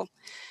 So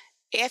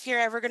if you're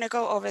ever going to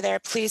go over there,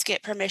 please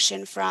get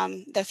permission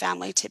from the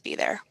family to be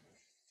there.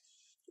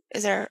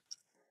 Is there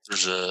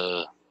There's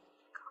a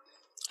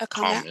a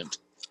comment? comment.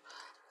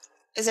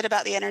 Is it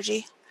about the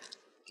energy?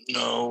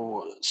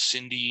 No,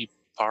 Cindy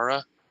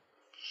Para.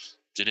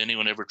 Did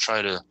anyone ever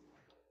try to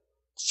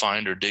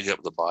find or dig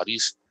up the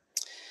bodies?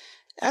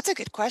 That's a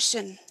good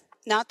question.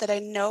 Not that I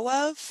know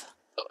of.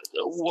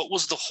 What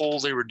was the hole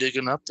they were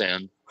digging up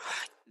then?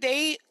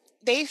 They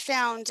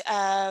found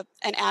an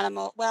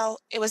animal. Well,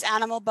 it was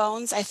animal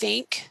bones, I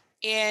think,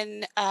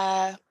 in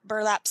a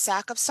burlap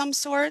sack of some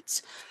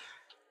sorts.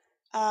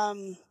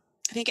 I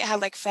think it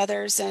had like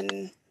feathers,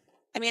 and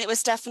I mean, it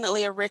was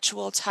definitely a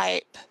ritual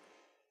type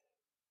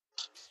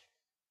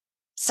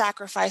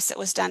sacrifice that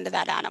was done to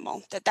that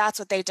animal. That's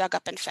what they dug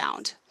up and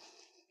found.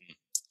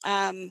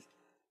 Um,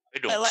 I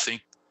don't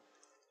think.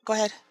 Go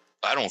ahead.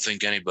 I don't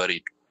think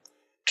anybody,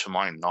 to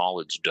my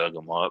knowledge, dug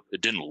them up.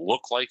 It didn't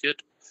look like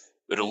it,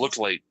 but it looked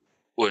like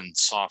when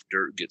soft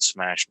dirt gets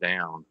smashed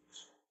down,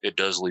 it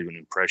does leave an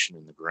impression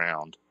in the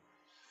ground.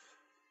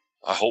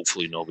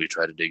 Hopefully nobody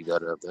tried to dig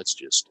that up. That's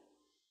just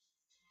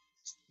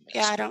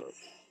I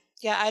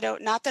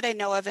don't. Not that I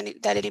know of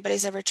that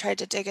anybody's ever tried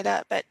to dig it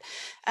up. But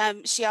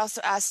she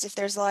also asked if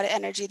there's a lot of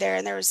energy there,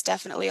 and there was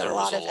definitely a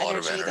lot of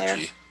energy there.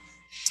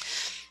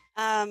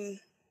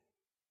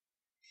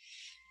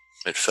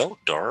 It felt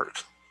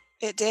dark.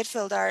 It did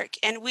feel dark,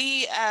 and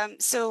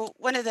so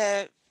one of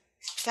the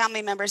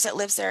family members that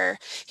lives there,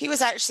 he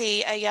was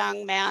actually a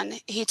young man.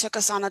 He took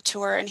us on a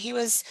tour, and he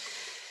was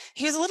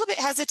a little bit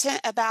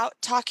hesitant about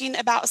talking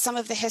about some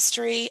of the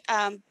history,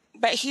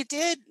 but he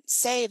did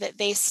say that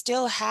they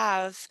still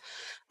have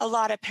a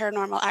lot of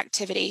paranormal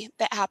activity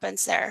that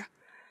happens there.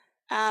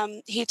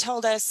 He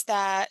told us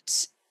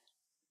that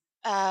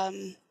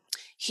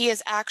he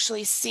has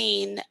actually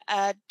seen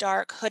a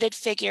dark hooded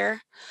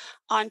figure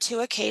on 2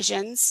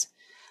 occasions,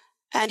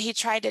 and he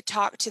tried to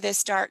talk to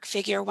this dark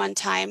figure one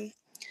time.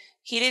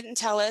 He didn't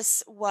tell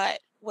us what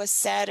was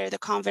said or the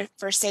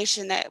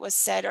conversation that was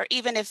said, or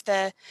even if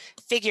the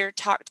figure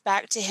talked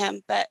back to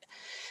him. But,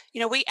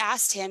 we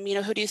asked him,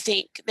 who do you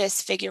think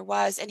this figure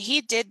was? And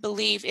he did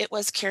believe it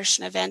was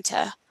Kirshna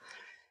Venta.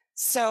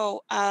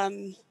 So a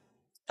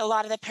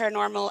lot of the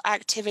paranormal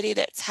activity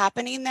that's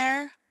happening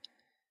there,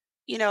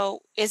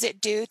 is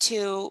it due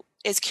to,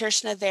 is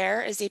Kirshna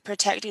there? Is he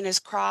protecting his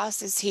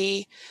cross? Is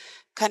he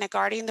kind of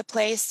guarding the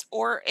place?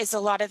 Or is a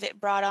lot of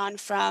it brought on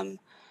from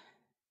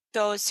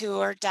those who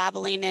are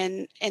dabbling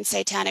in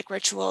satanic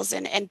rituals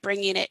and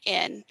bringing it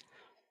in?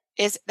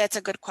 That's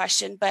a good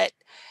question, but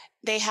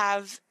they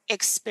have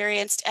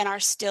experienced and are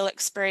still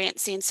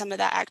experiencing some of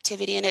that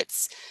activity, and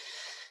it's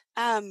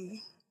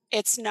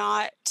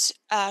not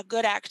a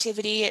good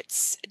activity.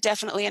 It's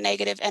definitely a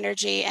negative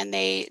energy, and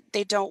they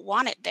don't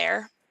want it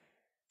there.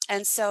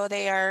 And so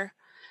they are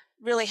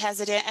really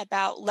hesitant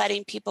about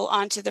letting people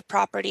onto the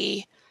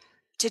property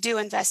to do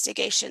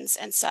investigations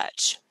and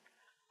such.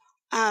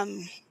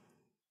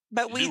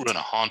 But we run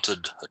a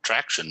haunted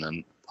attraction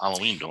on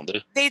Halloween, don't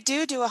they? They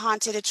do a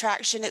haunted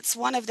attraction. It's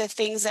one of the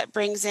things that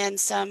brings in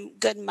some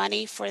good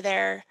money for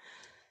their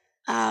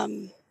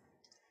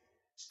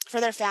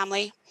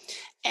family,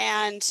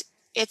 and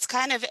it's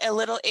kind of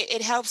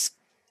it helps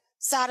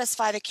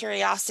satisfy the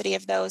curiosity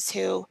of those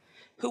who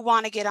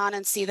want to get on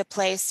and see the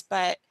place,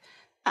 but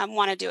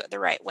want to do it the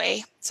right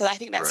way. So I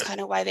think that's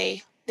kind of why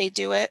they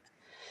do it.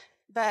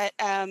 But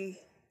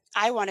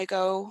I want to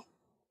go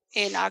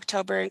in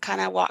October and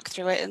kind of walk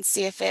through it and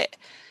see if it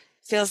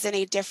feels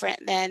any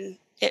different than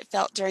it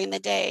felt during the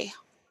day.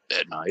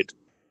 At night.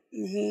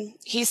 Mm-hmm.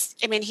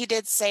 He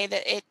did say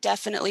that it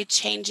definitely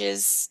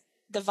changes.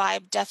 The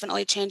vibe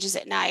definitely changes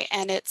at night,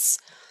 and it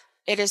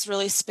is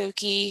really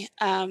spooky.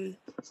 The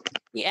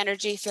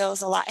energy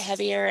feels a lot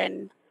heavier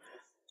and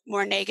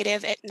more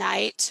negative at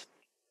night,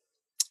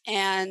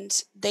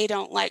 and they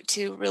don't like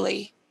to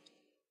really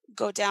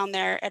go down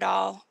there at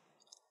all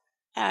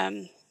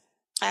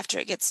after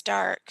it gets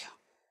dark.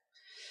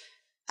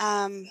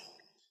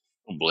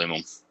 Don't blame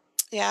them.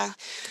 Yeah.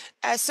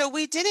 So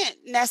we didn't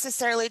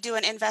necessarily do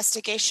an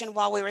investigation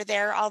while we were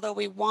there, although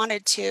we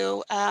wanted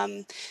to.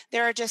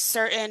 There are just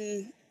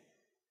certain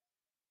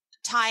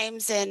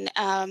times and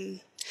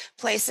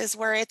places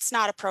where it's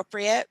not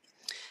appropriate,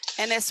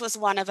 and this was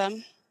one of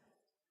them.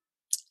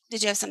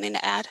 Did you have something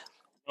to add?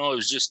 No, it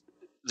was just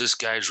this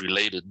guy's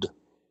related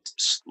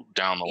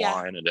down the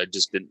line, and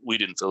we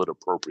didn't feel it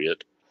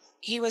appropriate.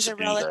 He was a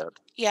relative.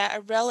 Yeah,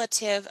 a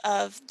relative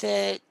of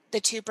the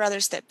 2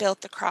 brothers that built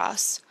the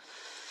cross.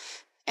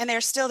 And they're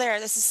still there.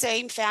 This is the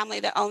same family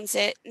that owns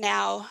it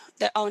now,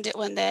 that owned it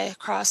when the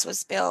cross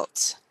was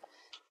built.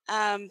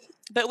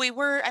 But we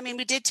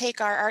did take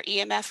our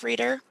EMF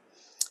reader,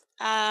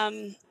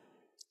 and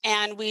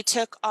we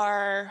took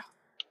our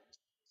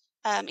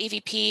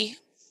EVP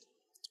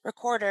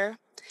recorder.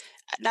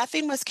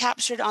 Nothing was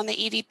captured on the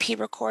EVP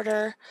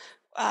recorder.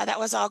 That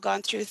was all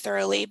gone through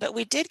thoroughly, but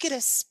we did get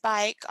a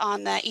spike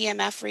on the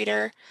EMF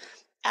reader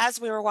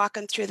as we were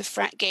walking through the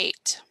front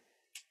gate.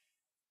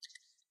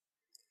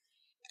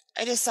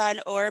 I just saw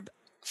an orb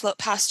float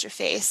past your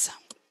face.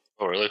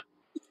 Oh, really?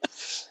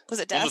 Was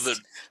it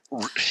dust?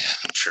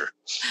 Sure.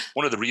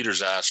 One of the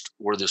readers asked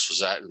where this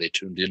was at. They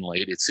tuned in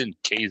late. It's in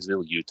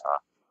Kaysville, Utah.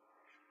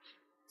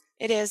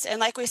 It is. And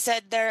like we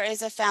said, there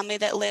is a family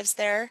that lives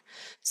there.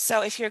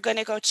 So if you're going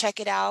to go check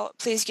it out,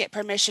 please get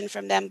permission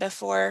from them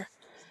before.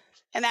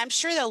 And I'm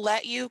sure they'll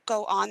let you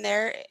go on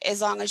there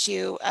as long as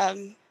you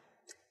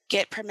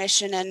get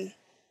permission, and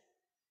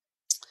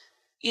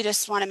you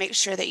just want to make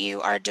sure that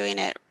you are doing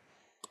it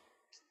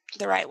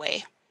the right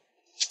way.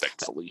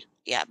 Respectfully.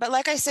 Yeah, but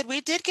like I said,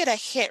 we did get a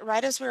hit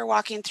right as we were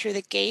walking through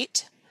the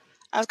gate.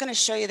 I was going to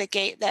show you the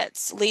gate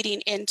that's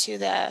leading into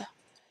the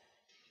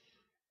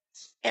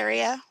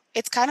area.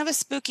 It's kind of a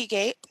spooky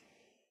gate.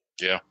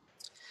 Yeah.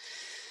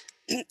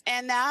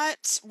 And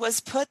that was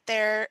put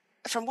there,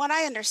 from what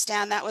I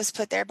understand, that was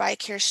put there by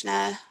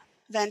Krishna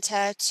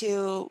Venta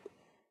to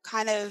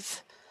kind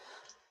of,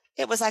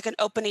 it was like an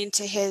opening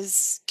to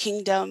his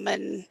kingdom,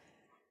 and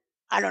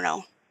I don't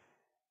know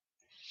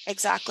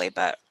exactly,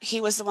 but he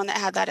was the one that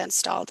had that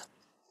installed.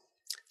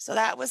 So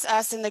that was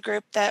us in the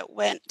group that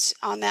went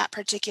on that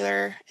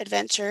particular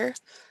adventure.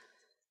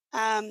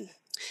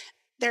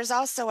 There's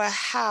also a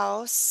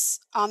house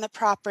on the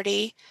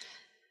property.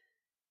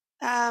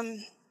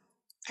 I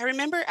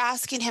remember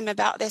asking him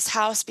about this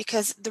house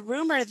because the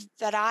rumor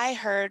that I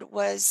heard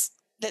was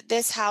that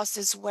this house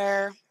is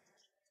where,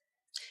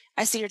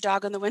 I see your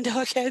dog in the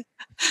window again.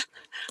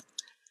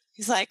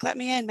 He's like, let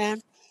me in,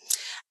 man.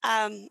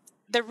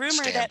 The rumor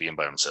Stan that being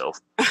by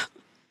himself.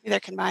 Neither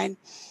can mine.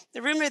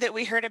 The rumor that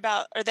we heard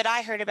about, or that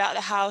I heard about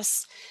the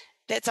house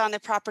that's on the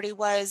property,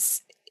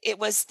 was it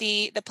was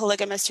the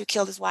polygamist who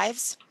killed his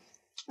wives,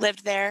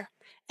 lived there,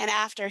 and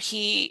after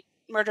he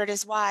murdered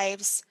his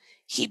wives,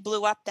 he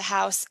blew up the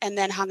house and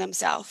then hung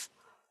himself.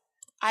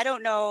 I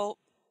don't know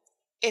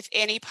if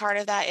any part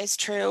of that is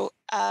true.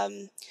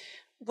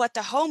 What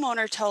the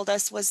homeowner told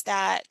us was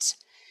that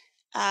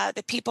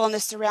the people in the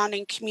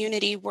surrounding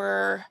community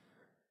were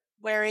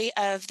wary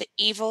of the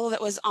evil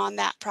that was on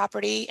that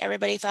property.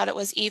 Everybody thought it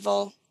was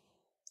evil.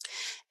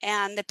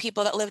 And the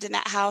people that lived in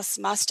that house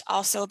must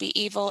also be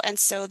evil. And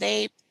so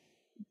they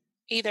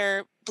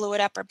either blew it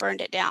up or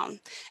burned it down.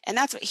 And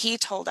that's what he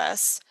told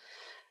us.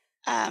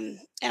 And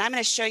I'm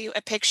going to show you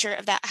a picture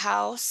of that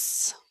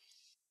house,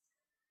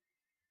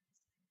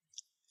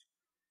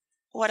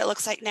 what it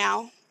looks like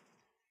now.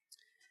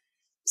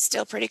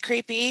 Still pretty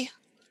creepy.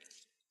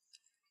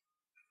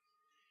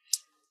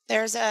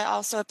 There's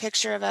also a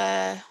picture of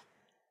the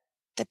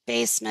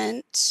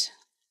basement.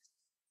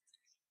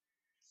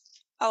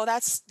 Oh,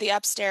 that's the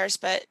upstairs,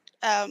 but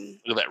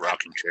look at that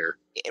rocking chair.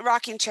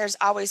 Rocking chairs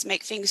always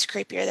make things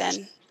creepier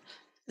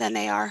than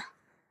they are.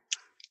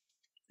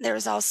 There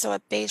was also a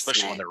basement,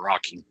 especially when they're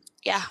rocking.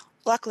 Yeah,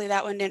 luckily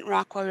that one didn't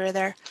rock while we were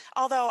there.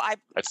 Although I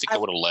think I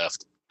would have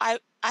left. I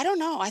don't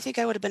know. I think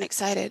I would have been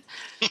excited.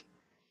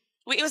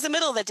 It was the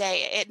middle of the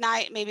day. At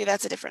night, maybe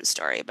that's a different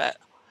story. But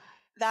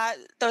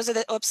those are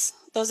the.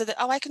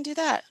 Oh, I can do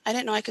that. I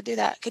didn't know I could do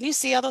that. Can you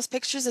see all those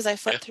pictures as I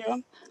flip through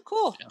them?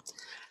 Cool. Yeah.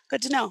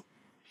 Good to know.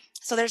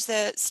 So there's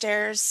the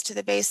stairs to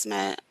the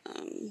basement.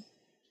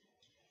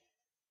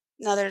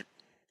 Another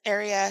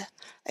area.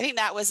 I think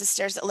that was the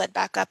stairs that led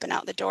back up and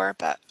out the door.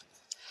 But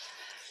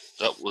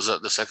was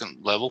that the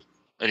second level?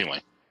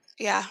 Anyway.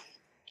 Yeah.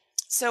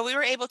 So we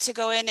were able to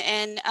go in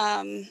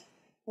and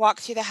walk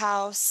through the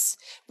house.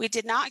 We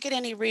did not get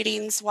any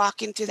readings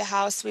walking through the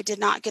house. We did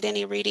not get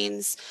any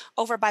readings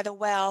over by the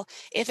well.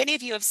 If any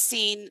of you have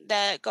seen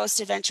the Ghost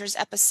Adventures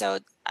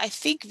episode, I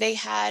think they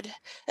had,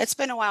 it's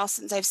been a while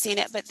since I've seen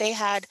it, but they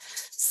had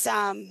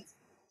some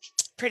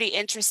pretty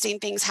interesting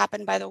things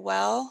happen by the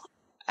well.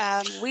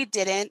 We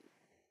didn't.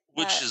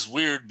 Which is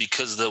weird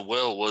because the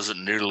well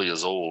wasn't nearly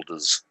as old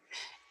as.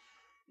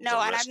 No,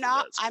 and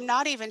I'm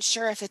not even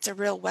sure if it's a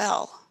real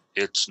well.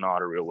 It's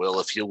not a real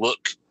well. If you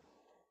look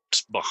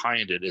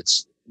behind it,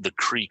 it's the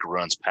creek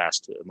runs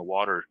past it, and the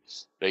water,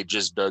 they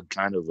just dug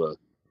kind of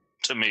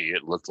to me,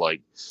 it looked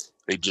like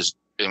they just,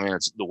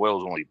 the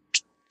well's only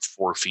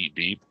 4 feet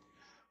deep.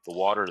 The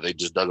water, they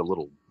just dug a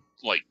little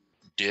like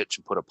ditch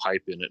and put a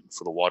pipe in it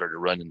for the water to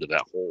run into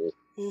that hole.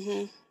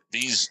 Mm-hmm.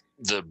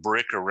 The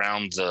brick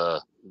around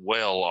the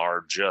well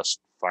are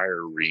just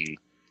fire ring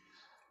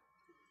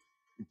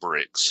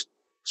bricks.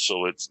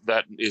 So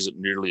that isn't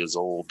nearly as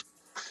old.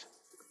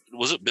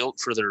 Was it built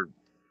for their...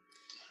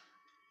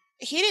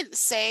 He didn't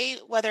say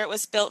whether it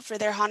was built for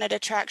their haunted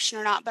attraction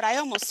or not, but I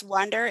almost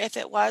wonder if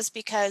it was,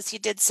 because he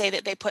did say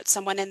that they put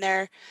someone in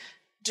there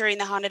during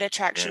the haunted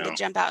attraction to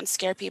jump out and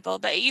scare people.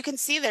 But you can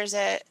see there's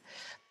I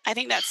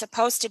think that's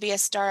supposed to be a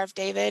Star of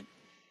David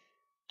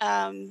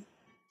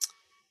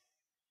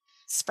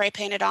spray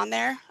painted on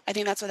there. I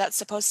think that's what that's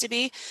supposed to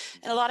be.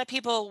 And a lot of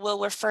people will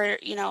refer,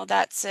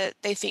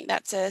 they think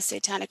that's a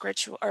satanic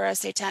ritual or a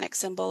satanic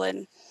symbol.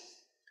 And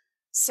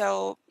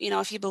so,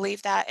 if you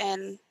believe that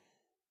and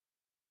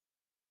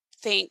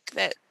think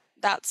that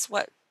that's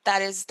what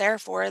that is there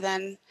for,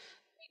 then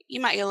you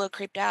might get a little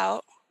creeped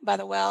out by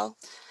the well.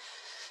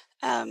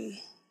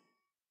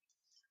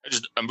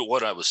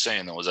 What I was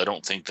saying though is I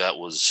don't think that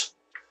was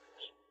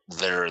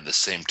there in the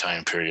same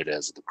time period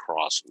as the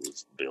cross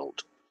was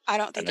built. I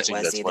don't think And I it think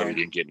was that's why we either.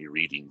 didn't get any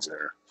readings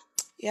there.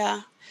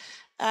 Yeah.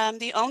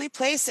 The only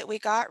place that we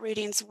got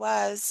readings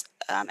was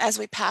as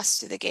we passed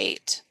through the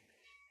gate.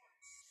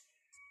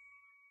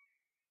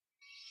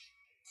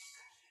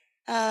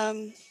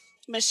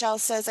 Michelle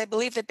says, I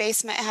believe the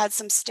basement had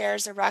some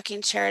stairs, a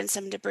rocking chair, and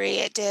some debris.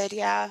 It did,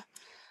 yeah.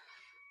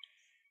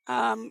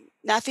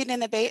 Nothing in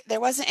the there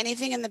wasn't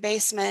anything in the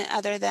basement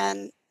other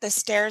than the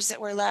stairs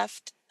that were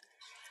left.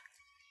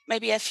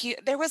 Maybe a few,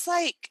 there was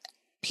like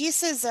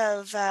pieces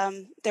of,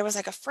 there was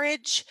like a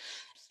fridge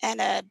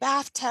and a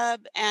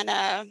bathtub and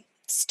a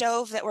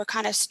stove that were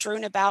kind of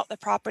strewn about the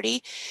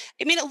property.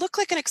 I mean, it looked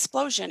like an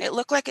explosion. It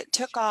looked like it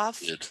took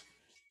off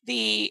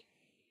the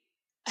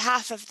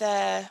half of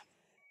the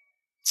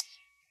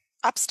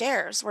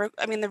upstairs where,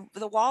 I mean,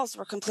 the walls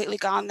were completely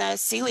gone. The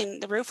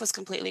ceiling, the roof was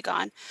completely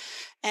gone.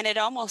 And it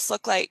almost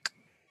looked like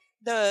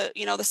the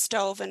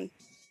stove and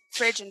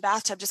fridge and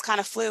bathtub just kind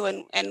of flew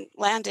and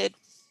landed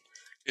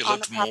It on the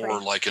looked property.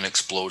 more like an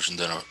explosion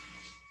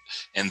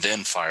and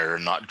then fire,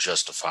 not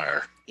just a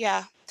fire.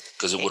 Yeah.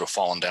 Because it would have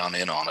fallen down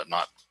in on it,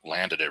 not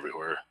landed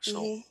everywhere.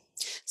 So,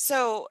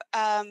 So,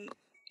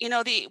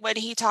 when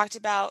he talked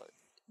about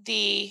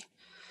the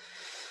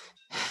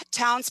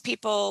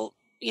townspeople,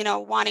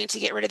 wanting to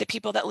get rid of the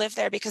people that live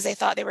there because they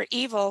thought they were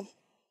evil,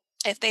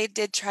 if they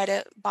did try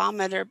to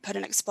bomb it or put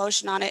an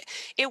explosion on it,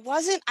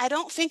 I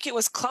don't think it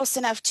was close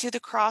enough to the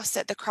cross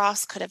that the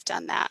cross could have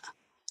done that.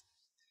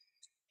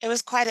 It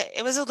was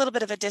a little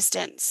bit of a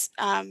distance.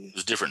 It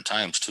was different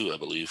times too, I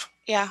believe.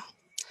 Yeah.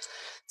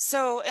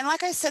 So, and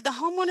like I said, the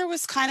homeowner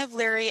was kind of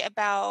leery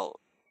about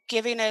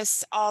giving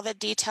us all the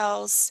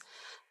details.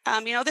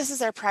 This is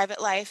their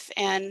private life,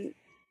 and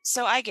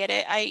so I get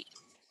it.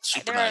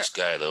 Super nice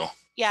guy, though.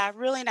 Yeah,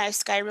 really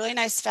nice guy, really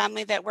nice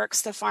family that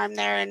works the farm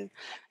there and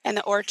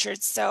the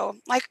orchards. So,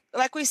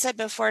 like we said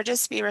before,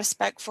 just be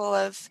respectful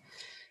of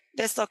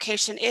this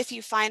location if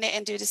you find it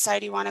and do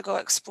decide you want to go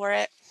explore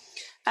it.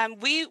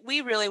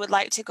 We really would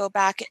like to go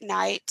back at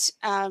night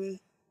and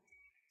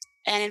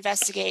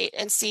investigate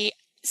and see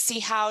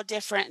how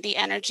different the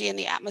energy and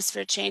the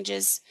atmosphere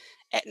changes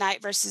at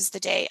night versus the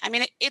day. I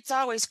mean, it's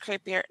always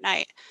creepier at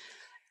night,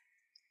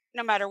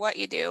 no matter what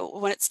you do,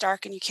 when it's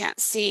dark and you can't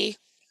see.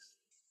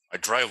 My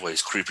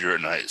driveway's creepier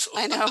at night. So.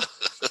 I know.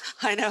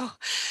 I know.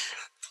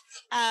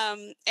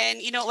 And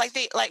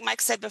like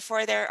Mike said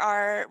before, there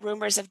are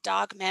rumors of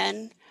dog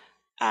men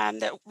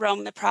that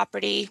roam the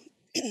property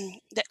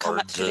that come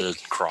up through the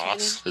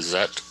cross. canyon. Is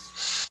that?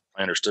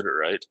 I understood it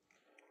right.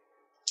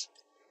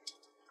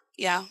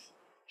 Yeah.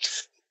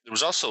 There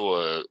was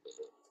also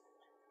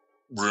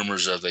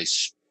rumors of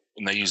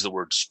and they use the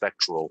word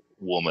spectral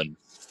woman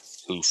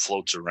who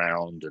floats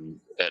around, and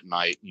at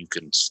night you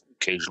can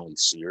occasionally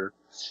see her.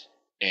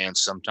 And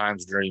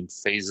sometimes during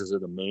phases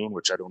of the moon,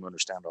 which I don't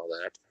understand all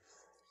that,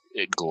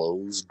 it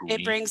glows green.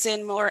 It brings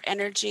in more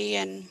energy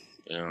and.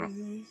 Yeah.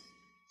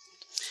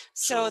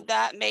 So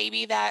that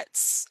maybe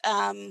that's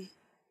the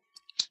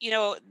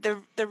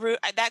root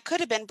that could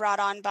have been brought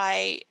on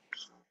by,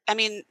 I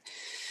mean,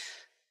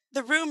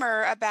 the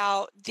rumor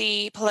about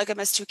the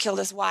polygamist who killed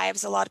his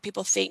wives. A lot of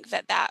people think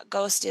that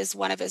ghost is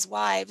one of his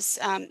wives.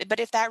 But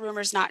if that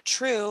rumor is not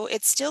true,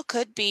 it still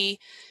could be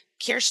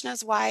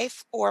Kirshna's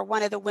wife or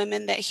one of the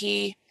women that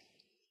he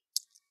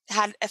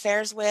had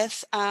affairs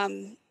with.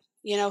 Who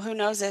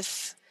knows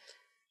if,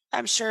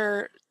 I'm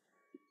sure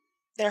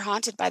they're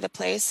haunted by the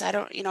place. I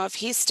don't, if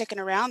he's sticking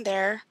around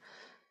there,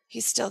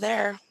 he's still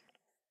there.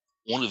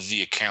 One of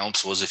the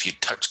accounts was if you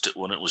touched it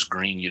when it was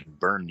green, you'd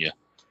burn you.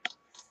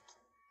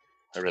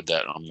 I read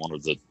that on one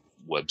of the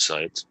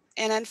websites.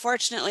 And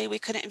unfortunately, we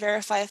couldn't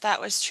verify if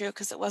that was true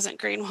because it wasn't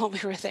green while we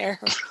were there.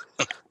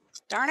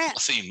 Darn it.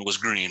 Nothing was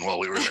green while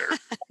we were there.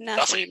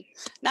 Nothing.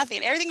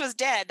 Everything was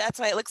dead. That's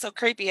why it looks so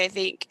creepy, I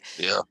think.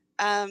 Yeah.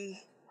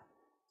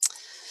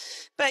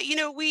 But,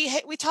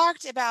 we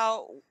talked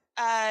about,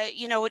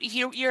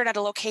 if you're at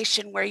a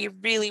location where you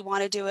really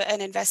want to do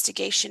an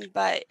investigation,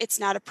 but it's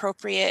not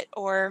appropriate,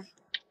 or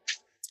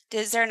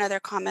is there another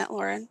comment,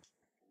 Lauren?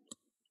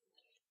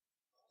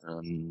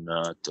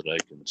 Not that I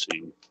can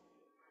see.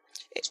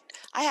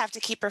 I have to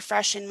keep her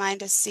fresh in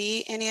mind to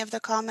see any of the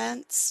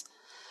comments.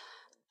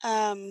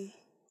 But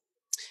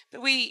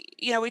we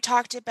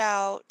talked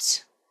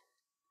about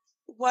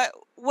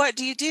what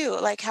do you do?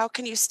 Like, how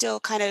can you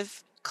still kind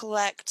of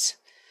collect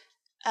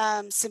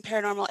some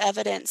paranormal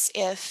evidence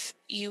if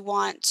you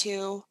want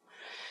to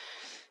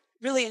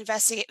really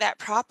investigate that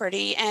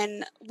property?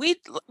 And we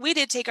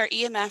did take our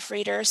EMF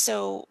reader,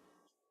 so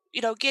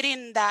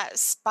getting that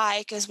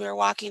spike as we were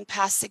walking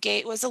past the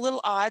gate was a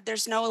little odd.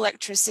 There's no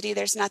electricity,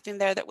 there's nothing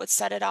there that would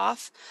set it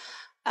off.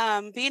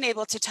 Being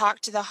able to talk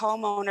to the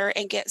homeowner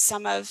and get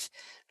some of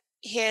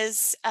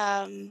his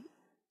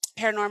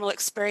paranormal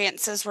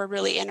experiences were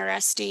really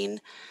interesting.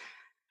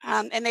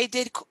 And he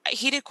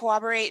did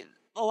corroborate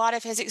a lot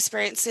of his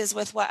experiences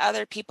with what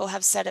other people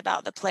have said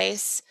about the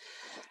place.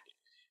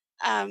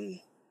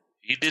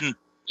 He didn't.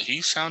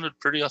 He sounded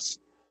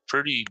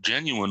pretty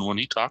genuine when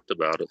he talked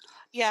about it.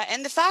 Yeah,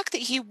 and the fact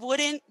that he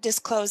wouldn't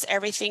disclose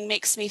everything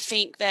makes me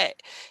think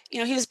that, he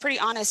was a pretty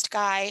honest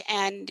guy,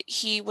 and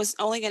he was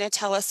only going to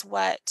tell us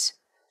what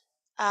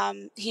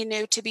he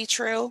knew to be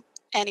true,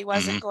 and he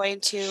wasn't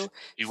going to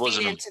He feed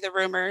wasn't. into the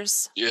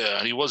rumors. Yeah,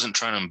 and he wasn't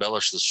trying to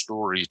embellish the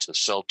story to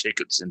sell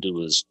tickets into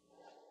his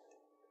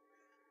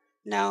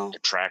No.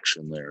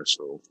 attraction there.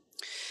 So,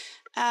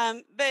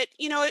 But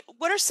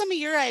what are some of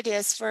your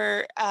ideas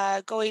for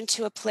going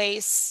to a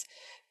place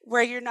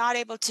where you're not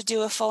able to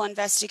do a full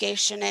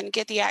investigation and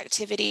get the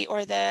activity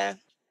or get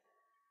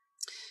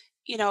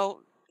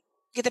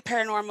the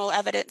paranormal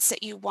evidence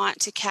that you want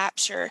to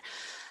capture?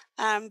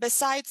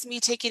 Besides me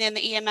taking in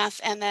the EMF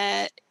and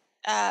the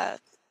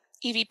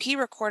EVP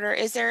recorder,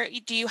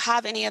 do you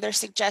have any other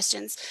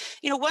suggestions?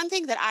 One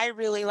thing that I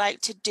really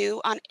like to do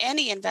on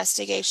any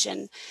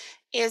investigation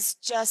is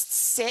just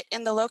sit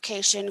in the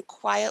location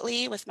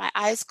quietly with my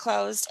eyes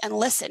closed and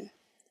listen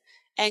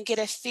and get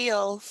a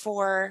feel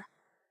for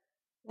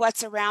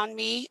what's around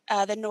me,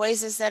 the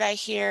noises that I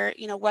hear,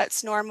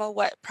 what's normal,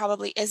 what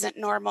probably isn't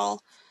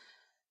normal.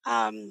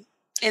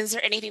 Is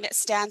there anything that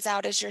stands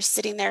out as you're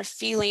sitting there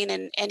feeling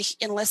and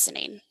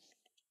listening?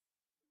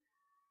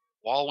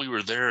 while we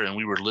were there and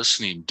we were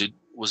listening,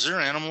 was there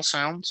animal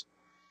sounds?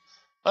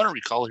 I don't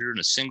recall hearing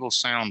a single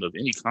sound of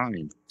any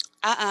kind.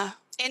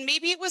 And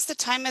maybe it was the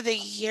time of the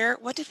year.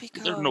 What did we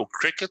go? There's no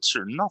crickets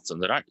or nothing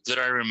that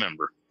I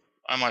remember.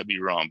 I might be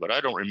wrong, but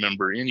I don't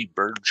remember any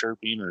bird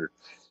chirping or.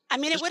 It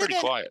would have pretty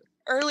been quiet.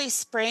 Early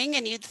spring,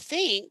 and you'd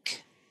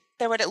think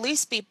there would at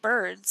least be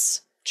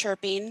birds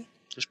chirping.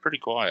 It's pretty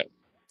quiet.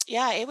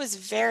 Yeah, it was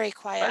very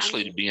quiet.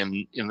 Especially to be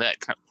in that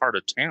part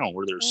of town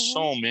where there's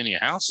so many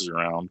houses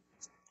around.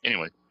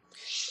 Anyway.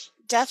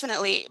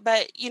 Definitely,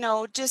 but you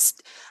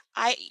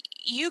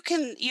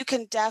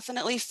can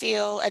definitely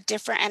feel a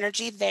different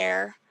energy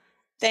there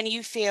than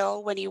you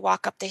feel when you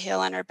walk up the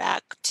hill and are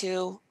back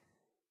to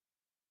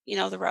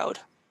the road.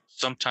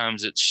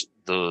 Sometimes it's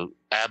the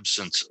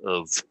absence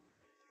of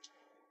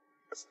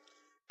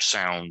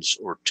sounds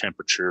or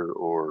temperature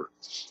or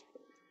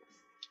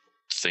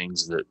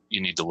things that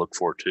you need to look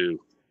for too.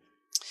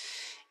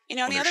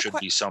 When there should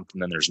be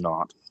something and there's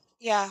not.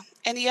 Yeah.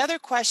 And the other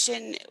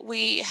question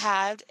we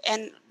had,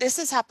 and this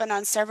has happened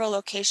on several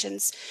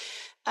locations,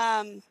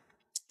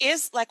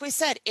 is, like we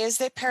said, is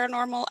the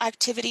paranormal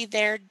activity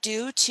there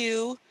due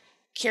to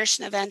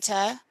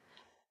Kirschneventa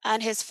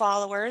and his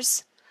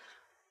followers?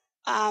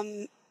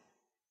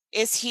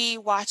 Is he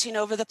watching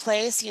over the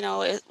place?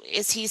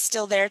 Is he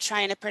still there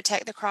trying to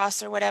protect the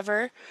cross or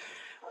whatever?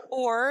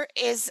 Or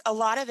is a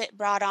lot of it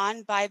brought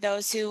on by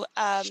those who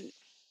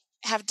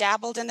have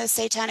dabbled in the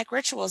satanic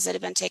rituals that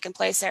have been taking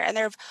place there? And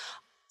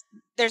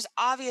there's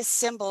obvious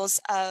symbols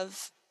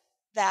of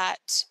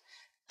that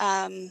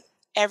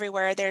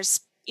everywhere. There's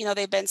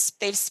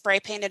they've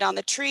spray painted on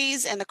the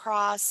trees and the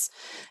cross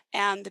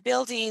and the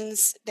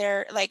buildings.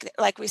 They're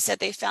like we said,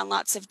 they found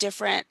lots of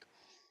different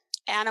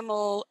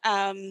animal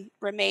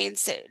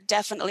remains that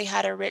definitely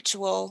had a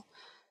ritual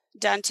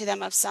done to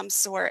them of some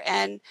sort.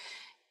 And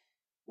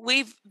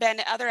we've been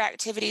to other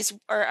activities,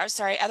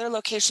 other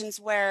locations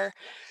where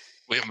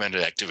we haven't been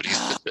to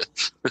activities.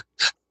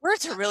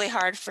 Words are really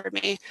hard for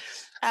me.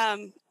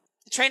 The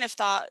train of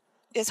thought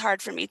is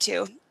hard for me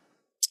too.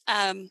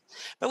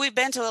 But we've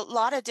been to a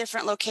lot of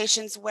different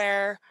locations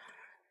where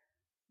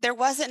there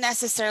wasn't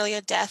necessarily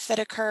a death that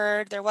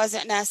occurred. There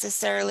wasn't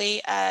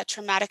necessarily a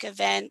traumatic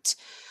event.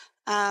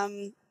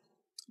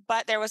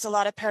 But there was a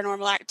lot of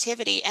paranormal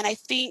activity. And I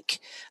think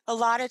a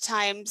lot of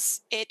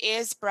times it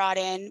is brought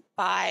in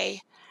by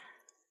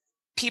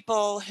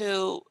people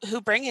who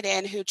bring it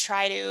in, who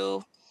try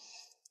to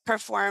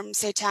perform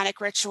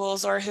satanic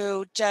rituals, or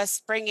who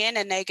just bring in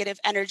a negative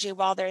energy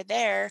while they're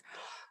there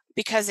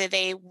because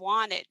they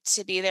want it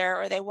to be there,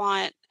 or they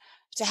want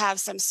to have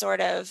some sort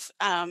of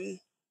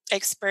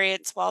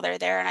experience while they're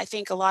there. And I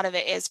think a lot of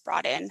it is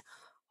brought in.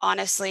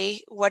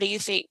 Honestly, what do you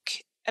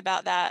think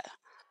about that?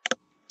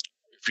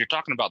 If you're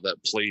talking about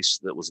that place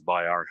that was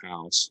by our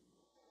house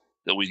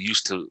that we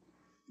used to,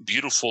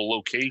 beautiful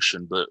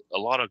location, but a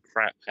lot of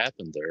crap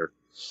happened there.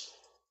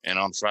 And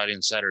on Friday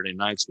and Saturday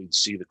nights, we'd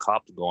see the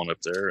cops going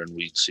up there, and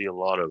we'd see a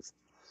lot of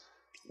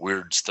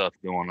weird stuff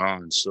going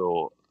on.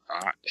 So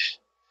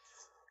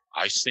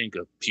I think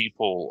if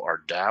people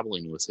are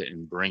dabbling with it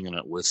and bringing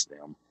it with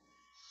them,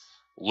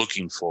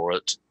 looking for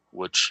it,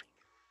 which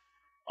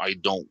I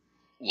don't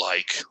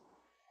like,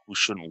 we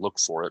shouldn't look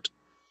for it.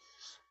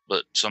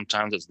 But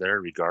sometimes it's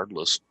there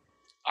regardless.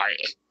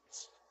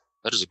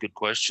 That is a good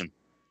question.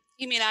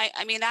 You mean I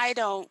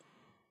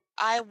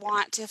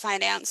want to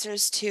find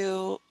answers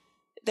to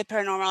the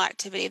paranormal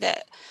activity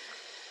that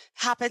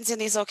happens in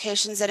these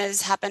locations, and it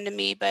has happened to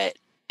me. But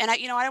and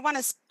I want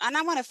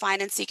to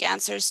find and seek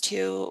answers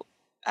to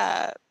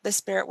the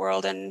spirit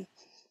world and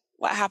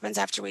what happens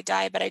after we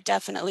die. But I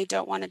definitely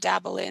don't want to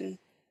dabble in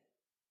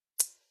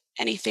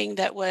anything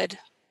that would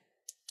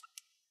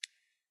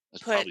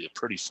That's put. probably a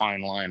pretty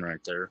fine line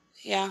right there.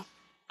 Yeah,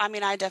 I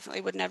mean, I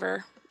definitely would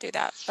never do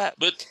that.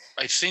 But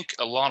I think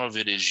a lot of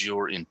it is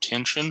your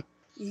intention.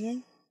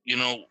 mhm. You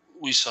know,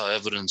 we saw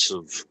evidence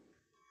of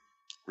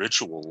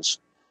rituals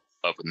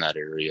up in that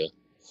area.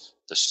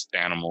 The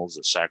animals,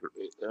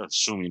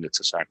 assuming it's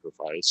a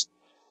sacrifice.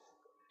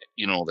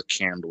 You know, the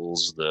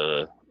candles,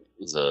 the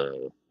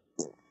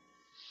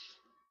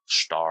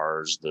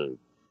stars, the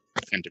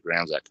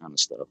pentagrams, that kind of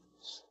stuff.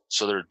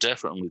 So they're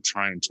definitely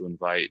trying to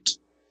invite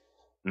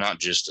not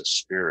just a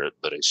spirit,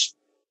 but a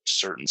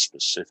certain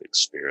specific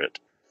spirit.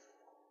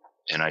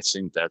 And I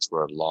think that's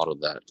where a lot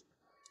of that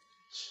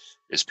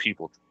is,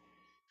 people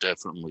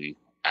definitely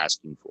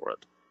asking for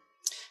it.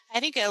 I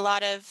think a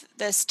lot of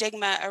the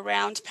stigma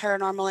around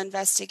paranormal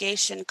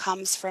investigation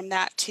comes from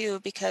that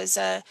too, because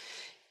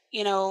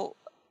you know,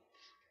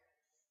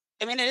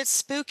 I mean, it's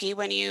spooky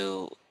when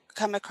you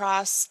come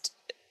across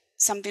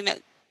something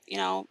that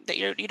that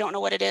you don't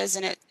know what it is,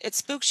 and it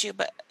spooks you.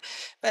 But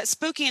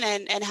spooking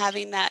and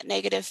having that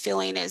negative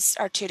feeling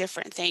are two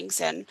different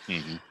things. And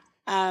Mm-hmm.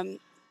 um,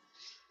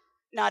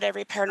 not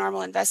every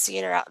paranormal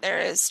investigator out there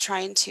is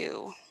trying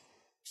to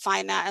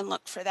find that and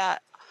look for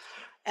that.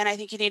 And I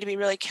think you need to be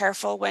really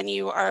careful when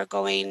you are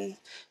going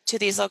to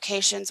these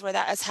locations where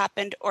that has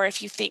happened, or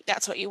if you think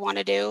that's what you want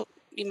to do,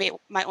 you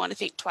might want to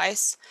think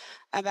twice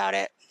about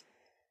it.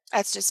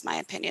 That's just my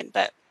opinion.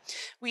 But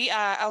we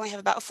only have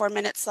about 4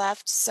 minutes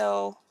left,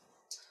 so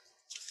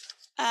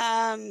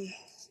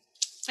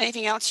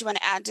anything else you want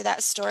to add to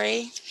that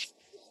story?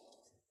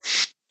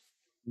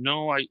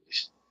 No, I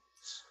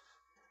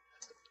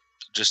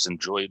just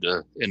enjoyed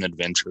an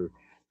adventure,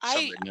 I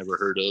something I'd never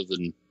heard of,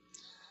 and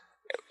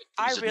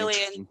I is it really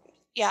interesting?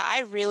 yeah, I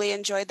really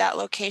enjoyed that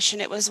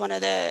location. It was one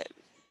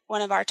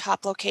of our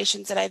top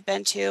locations that I've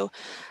been to.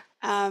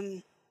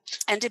 Um,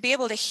 and to be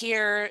able to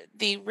hear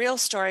the real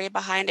story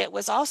behind it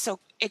was also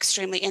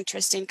extremely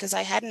interesting, because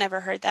I had never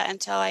heard that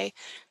until I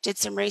did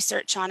some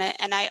research on it.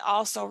 And I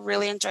also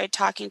really enjoyed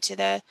talking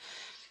to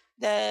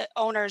the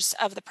owners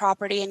of the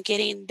property and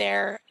getting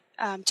their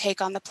take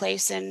on the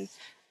place and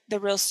the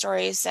real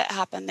stories that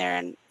happened there,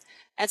 and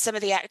some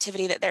of the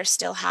activity that they're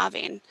still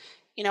having.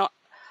 You know,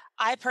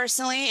 I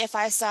personally, if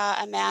I saw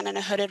a man in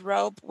a hooded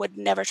robe, would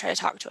never try to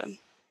talk to him.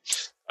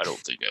 I don't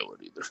think I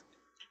would either.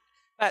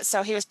 But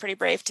so he was pretty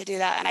brave to do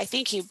that. And I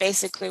think he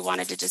basically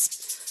wanted to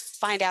just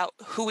find out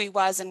who he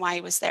was and why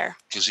he was there.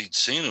 Because he'd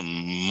seen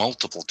him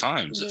multiple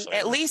times.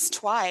 At least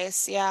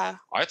twice, yeah.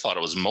 I thought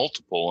it was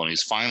multiple, and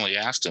he's finally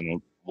asked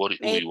him who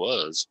he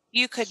was.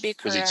 You could be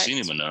because correct. he'd seen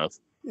him enough.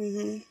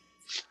 Mm-hmm.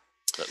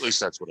 At least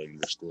that's what I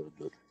understood.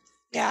 But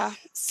yeah.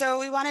 So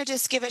we want to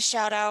just give a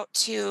shout out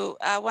to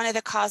one of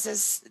the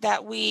causes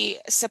that we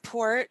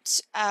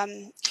support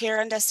here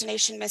on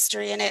Destination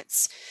Mystery, and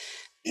it's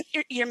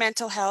your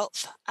mental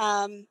health.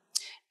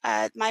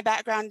 My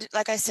background,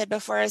 like I said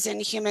before, is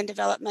in human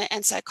development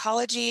and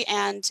psychology,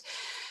 and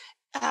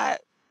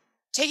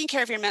taking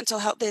care of your mental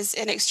health is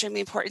an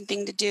extremely important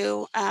thing to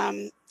do.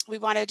 We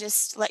want to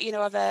just let you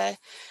know of a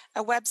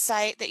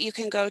website that you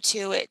can go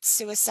to.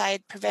 It's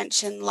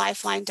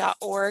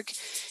suicidepreventionlifeline.org.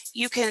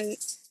 You can,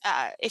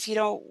 if you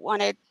don't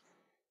want to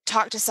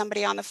talk to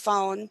somebody on the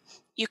phone,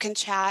 you can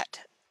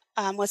chat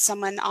with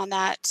someone on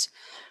that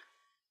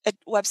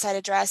website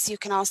address. You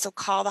can also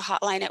call the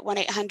hotline at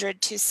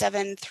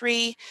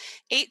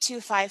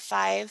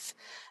 1-800-273-8255.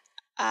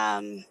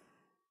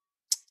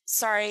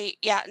 Sorry,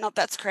 yeah, no,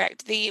 that's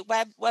correct. The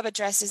web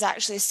address is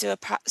actually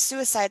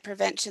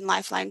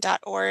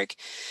suicidepreventionlifeline.org.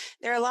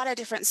 There are a lot of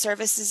different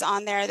services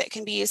on there that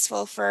can be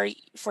useful for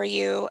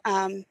you.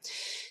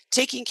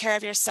 Taking care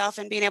of yourself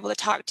and being able to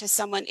talk to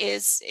someone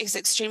is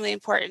extremely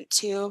important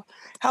to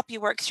help you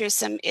work through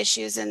some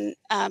issues and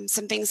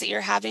some things that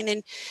you're having,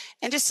 and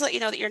just to let you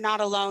know that you're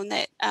not alone,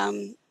 that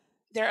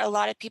there are a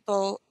lot of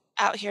people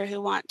out here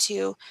who want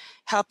to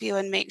help you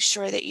and make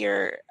sure that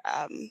you're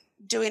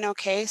doing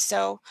okay.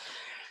 So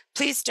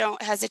please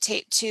don't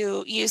hesitate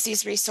to use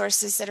these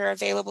resources that are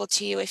available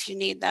to you if you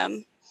need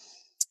them.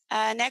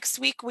 Next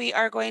week, we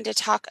are going to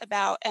talk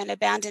about an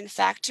abandoned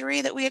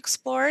factory that we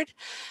explored.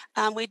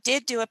 We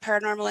did do a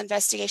paranormal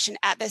investigation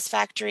at this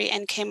factory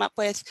and came up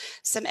with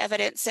some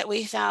evidence that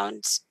we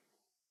found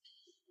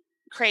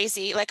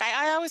crazy. Like,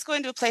 I always go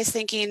into a place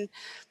thinking,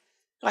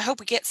 well, I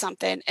hope we get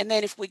something. And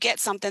then if we get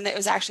something that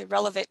was actually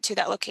relevant to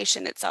that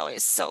location, it's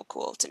always so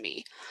cool to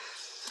me.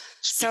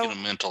 speaking of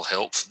mental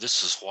health,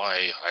 this is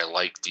why I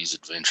like these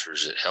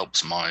adventures. It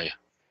helps my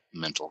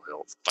mental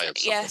health. If I have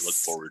something to look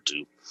forward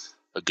to,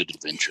 a good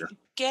adventure.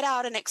 Get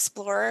out and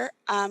explore.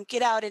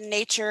 Get out in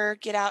nature.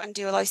 Get out and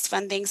do all these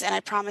fun things. And I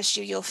promise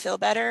you, you'll feel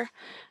better,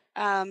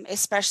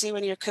 especially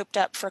when you're cooped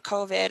up for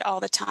COVID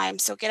all the time.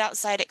 So get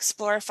outside,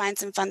 explore, find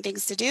some fun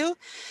things to do,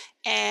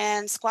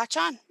 and squatch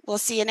on. We'll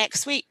see you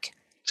next week.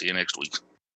 See you next week.